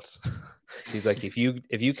coach's fault. He's like, if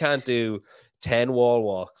you can't do 10 wall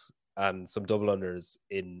walks and some double unders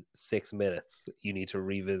in 6 minutes, you need to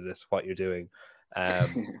revisit what you're doing.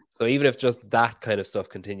 So even if just that kind of stuff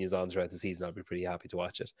continues on throughout the season, I'll be pretty happy to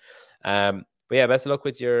watch it. But yeah, best of luck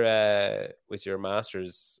with your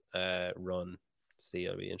Masters run. See,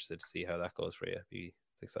 I'll be interested to see how that goes for you.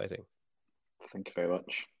 It's exciting. Thank you very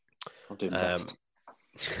much. I'll do my best.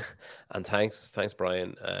 And thanks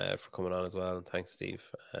Brian for coming on as well, and thanks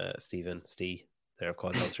Stephen there. I've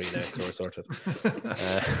called all three now, so we're sorted.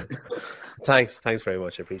 Thanks very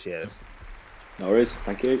much. I appreciate it. No worries.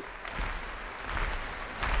 Thank you.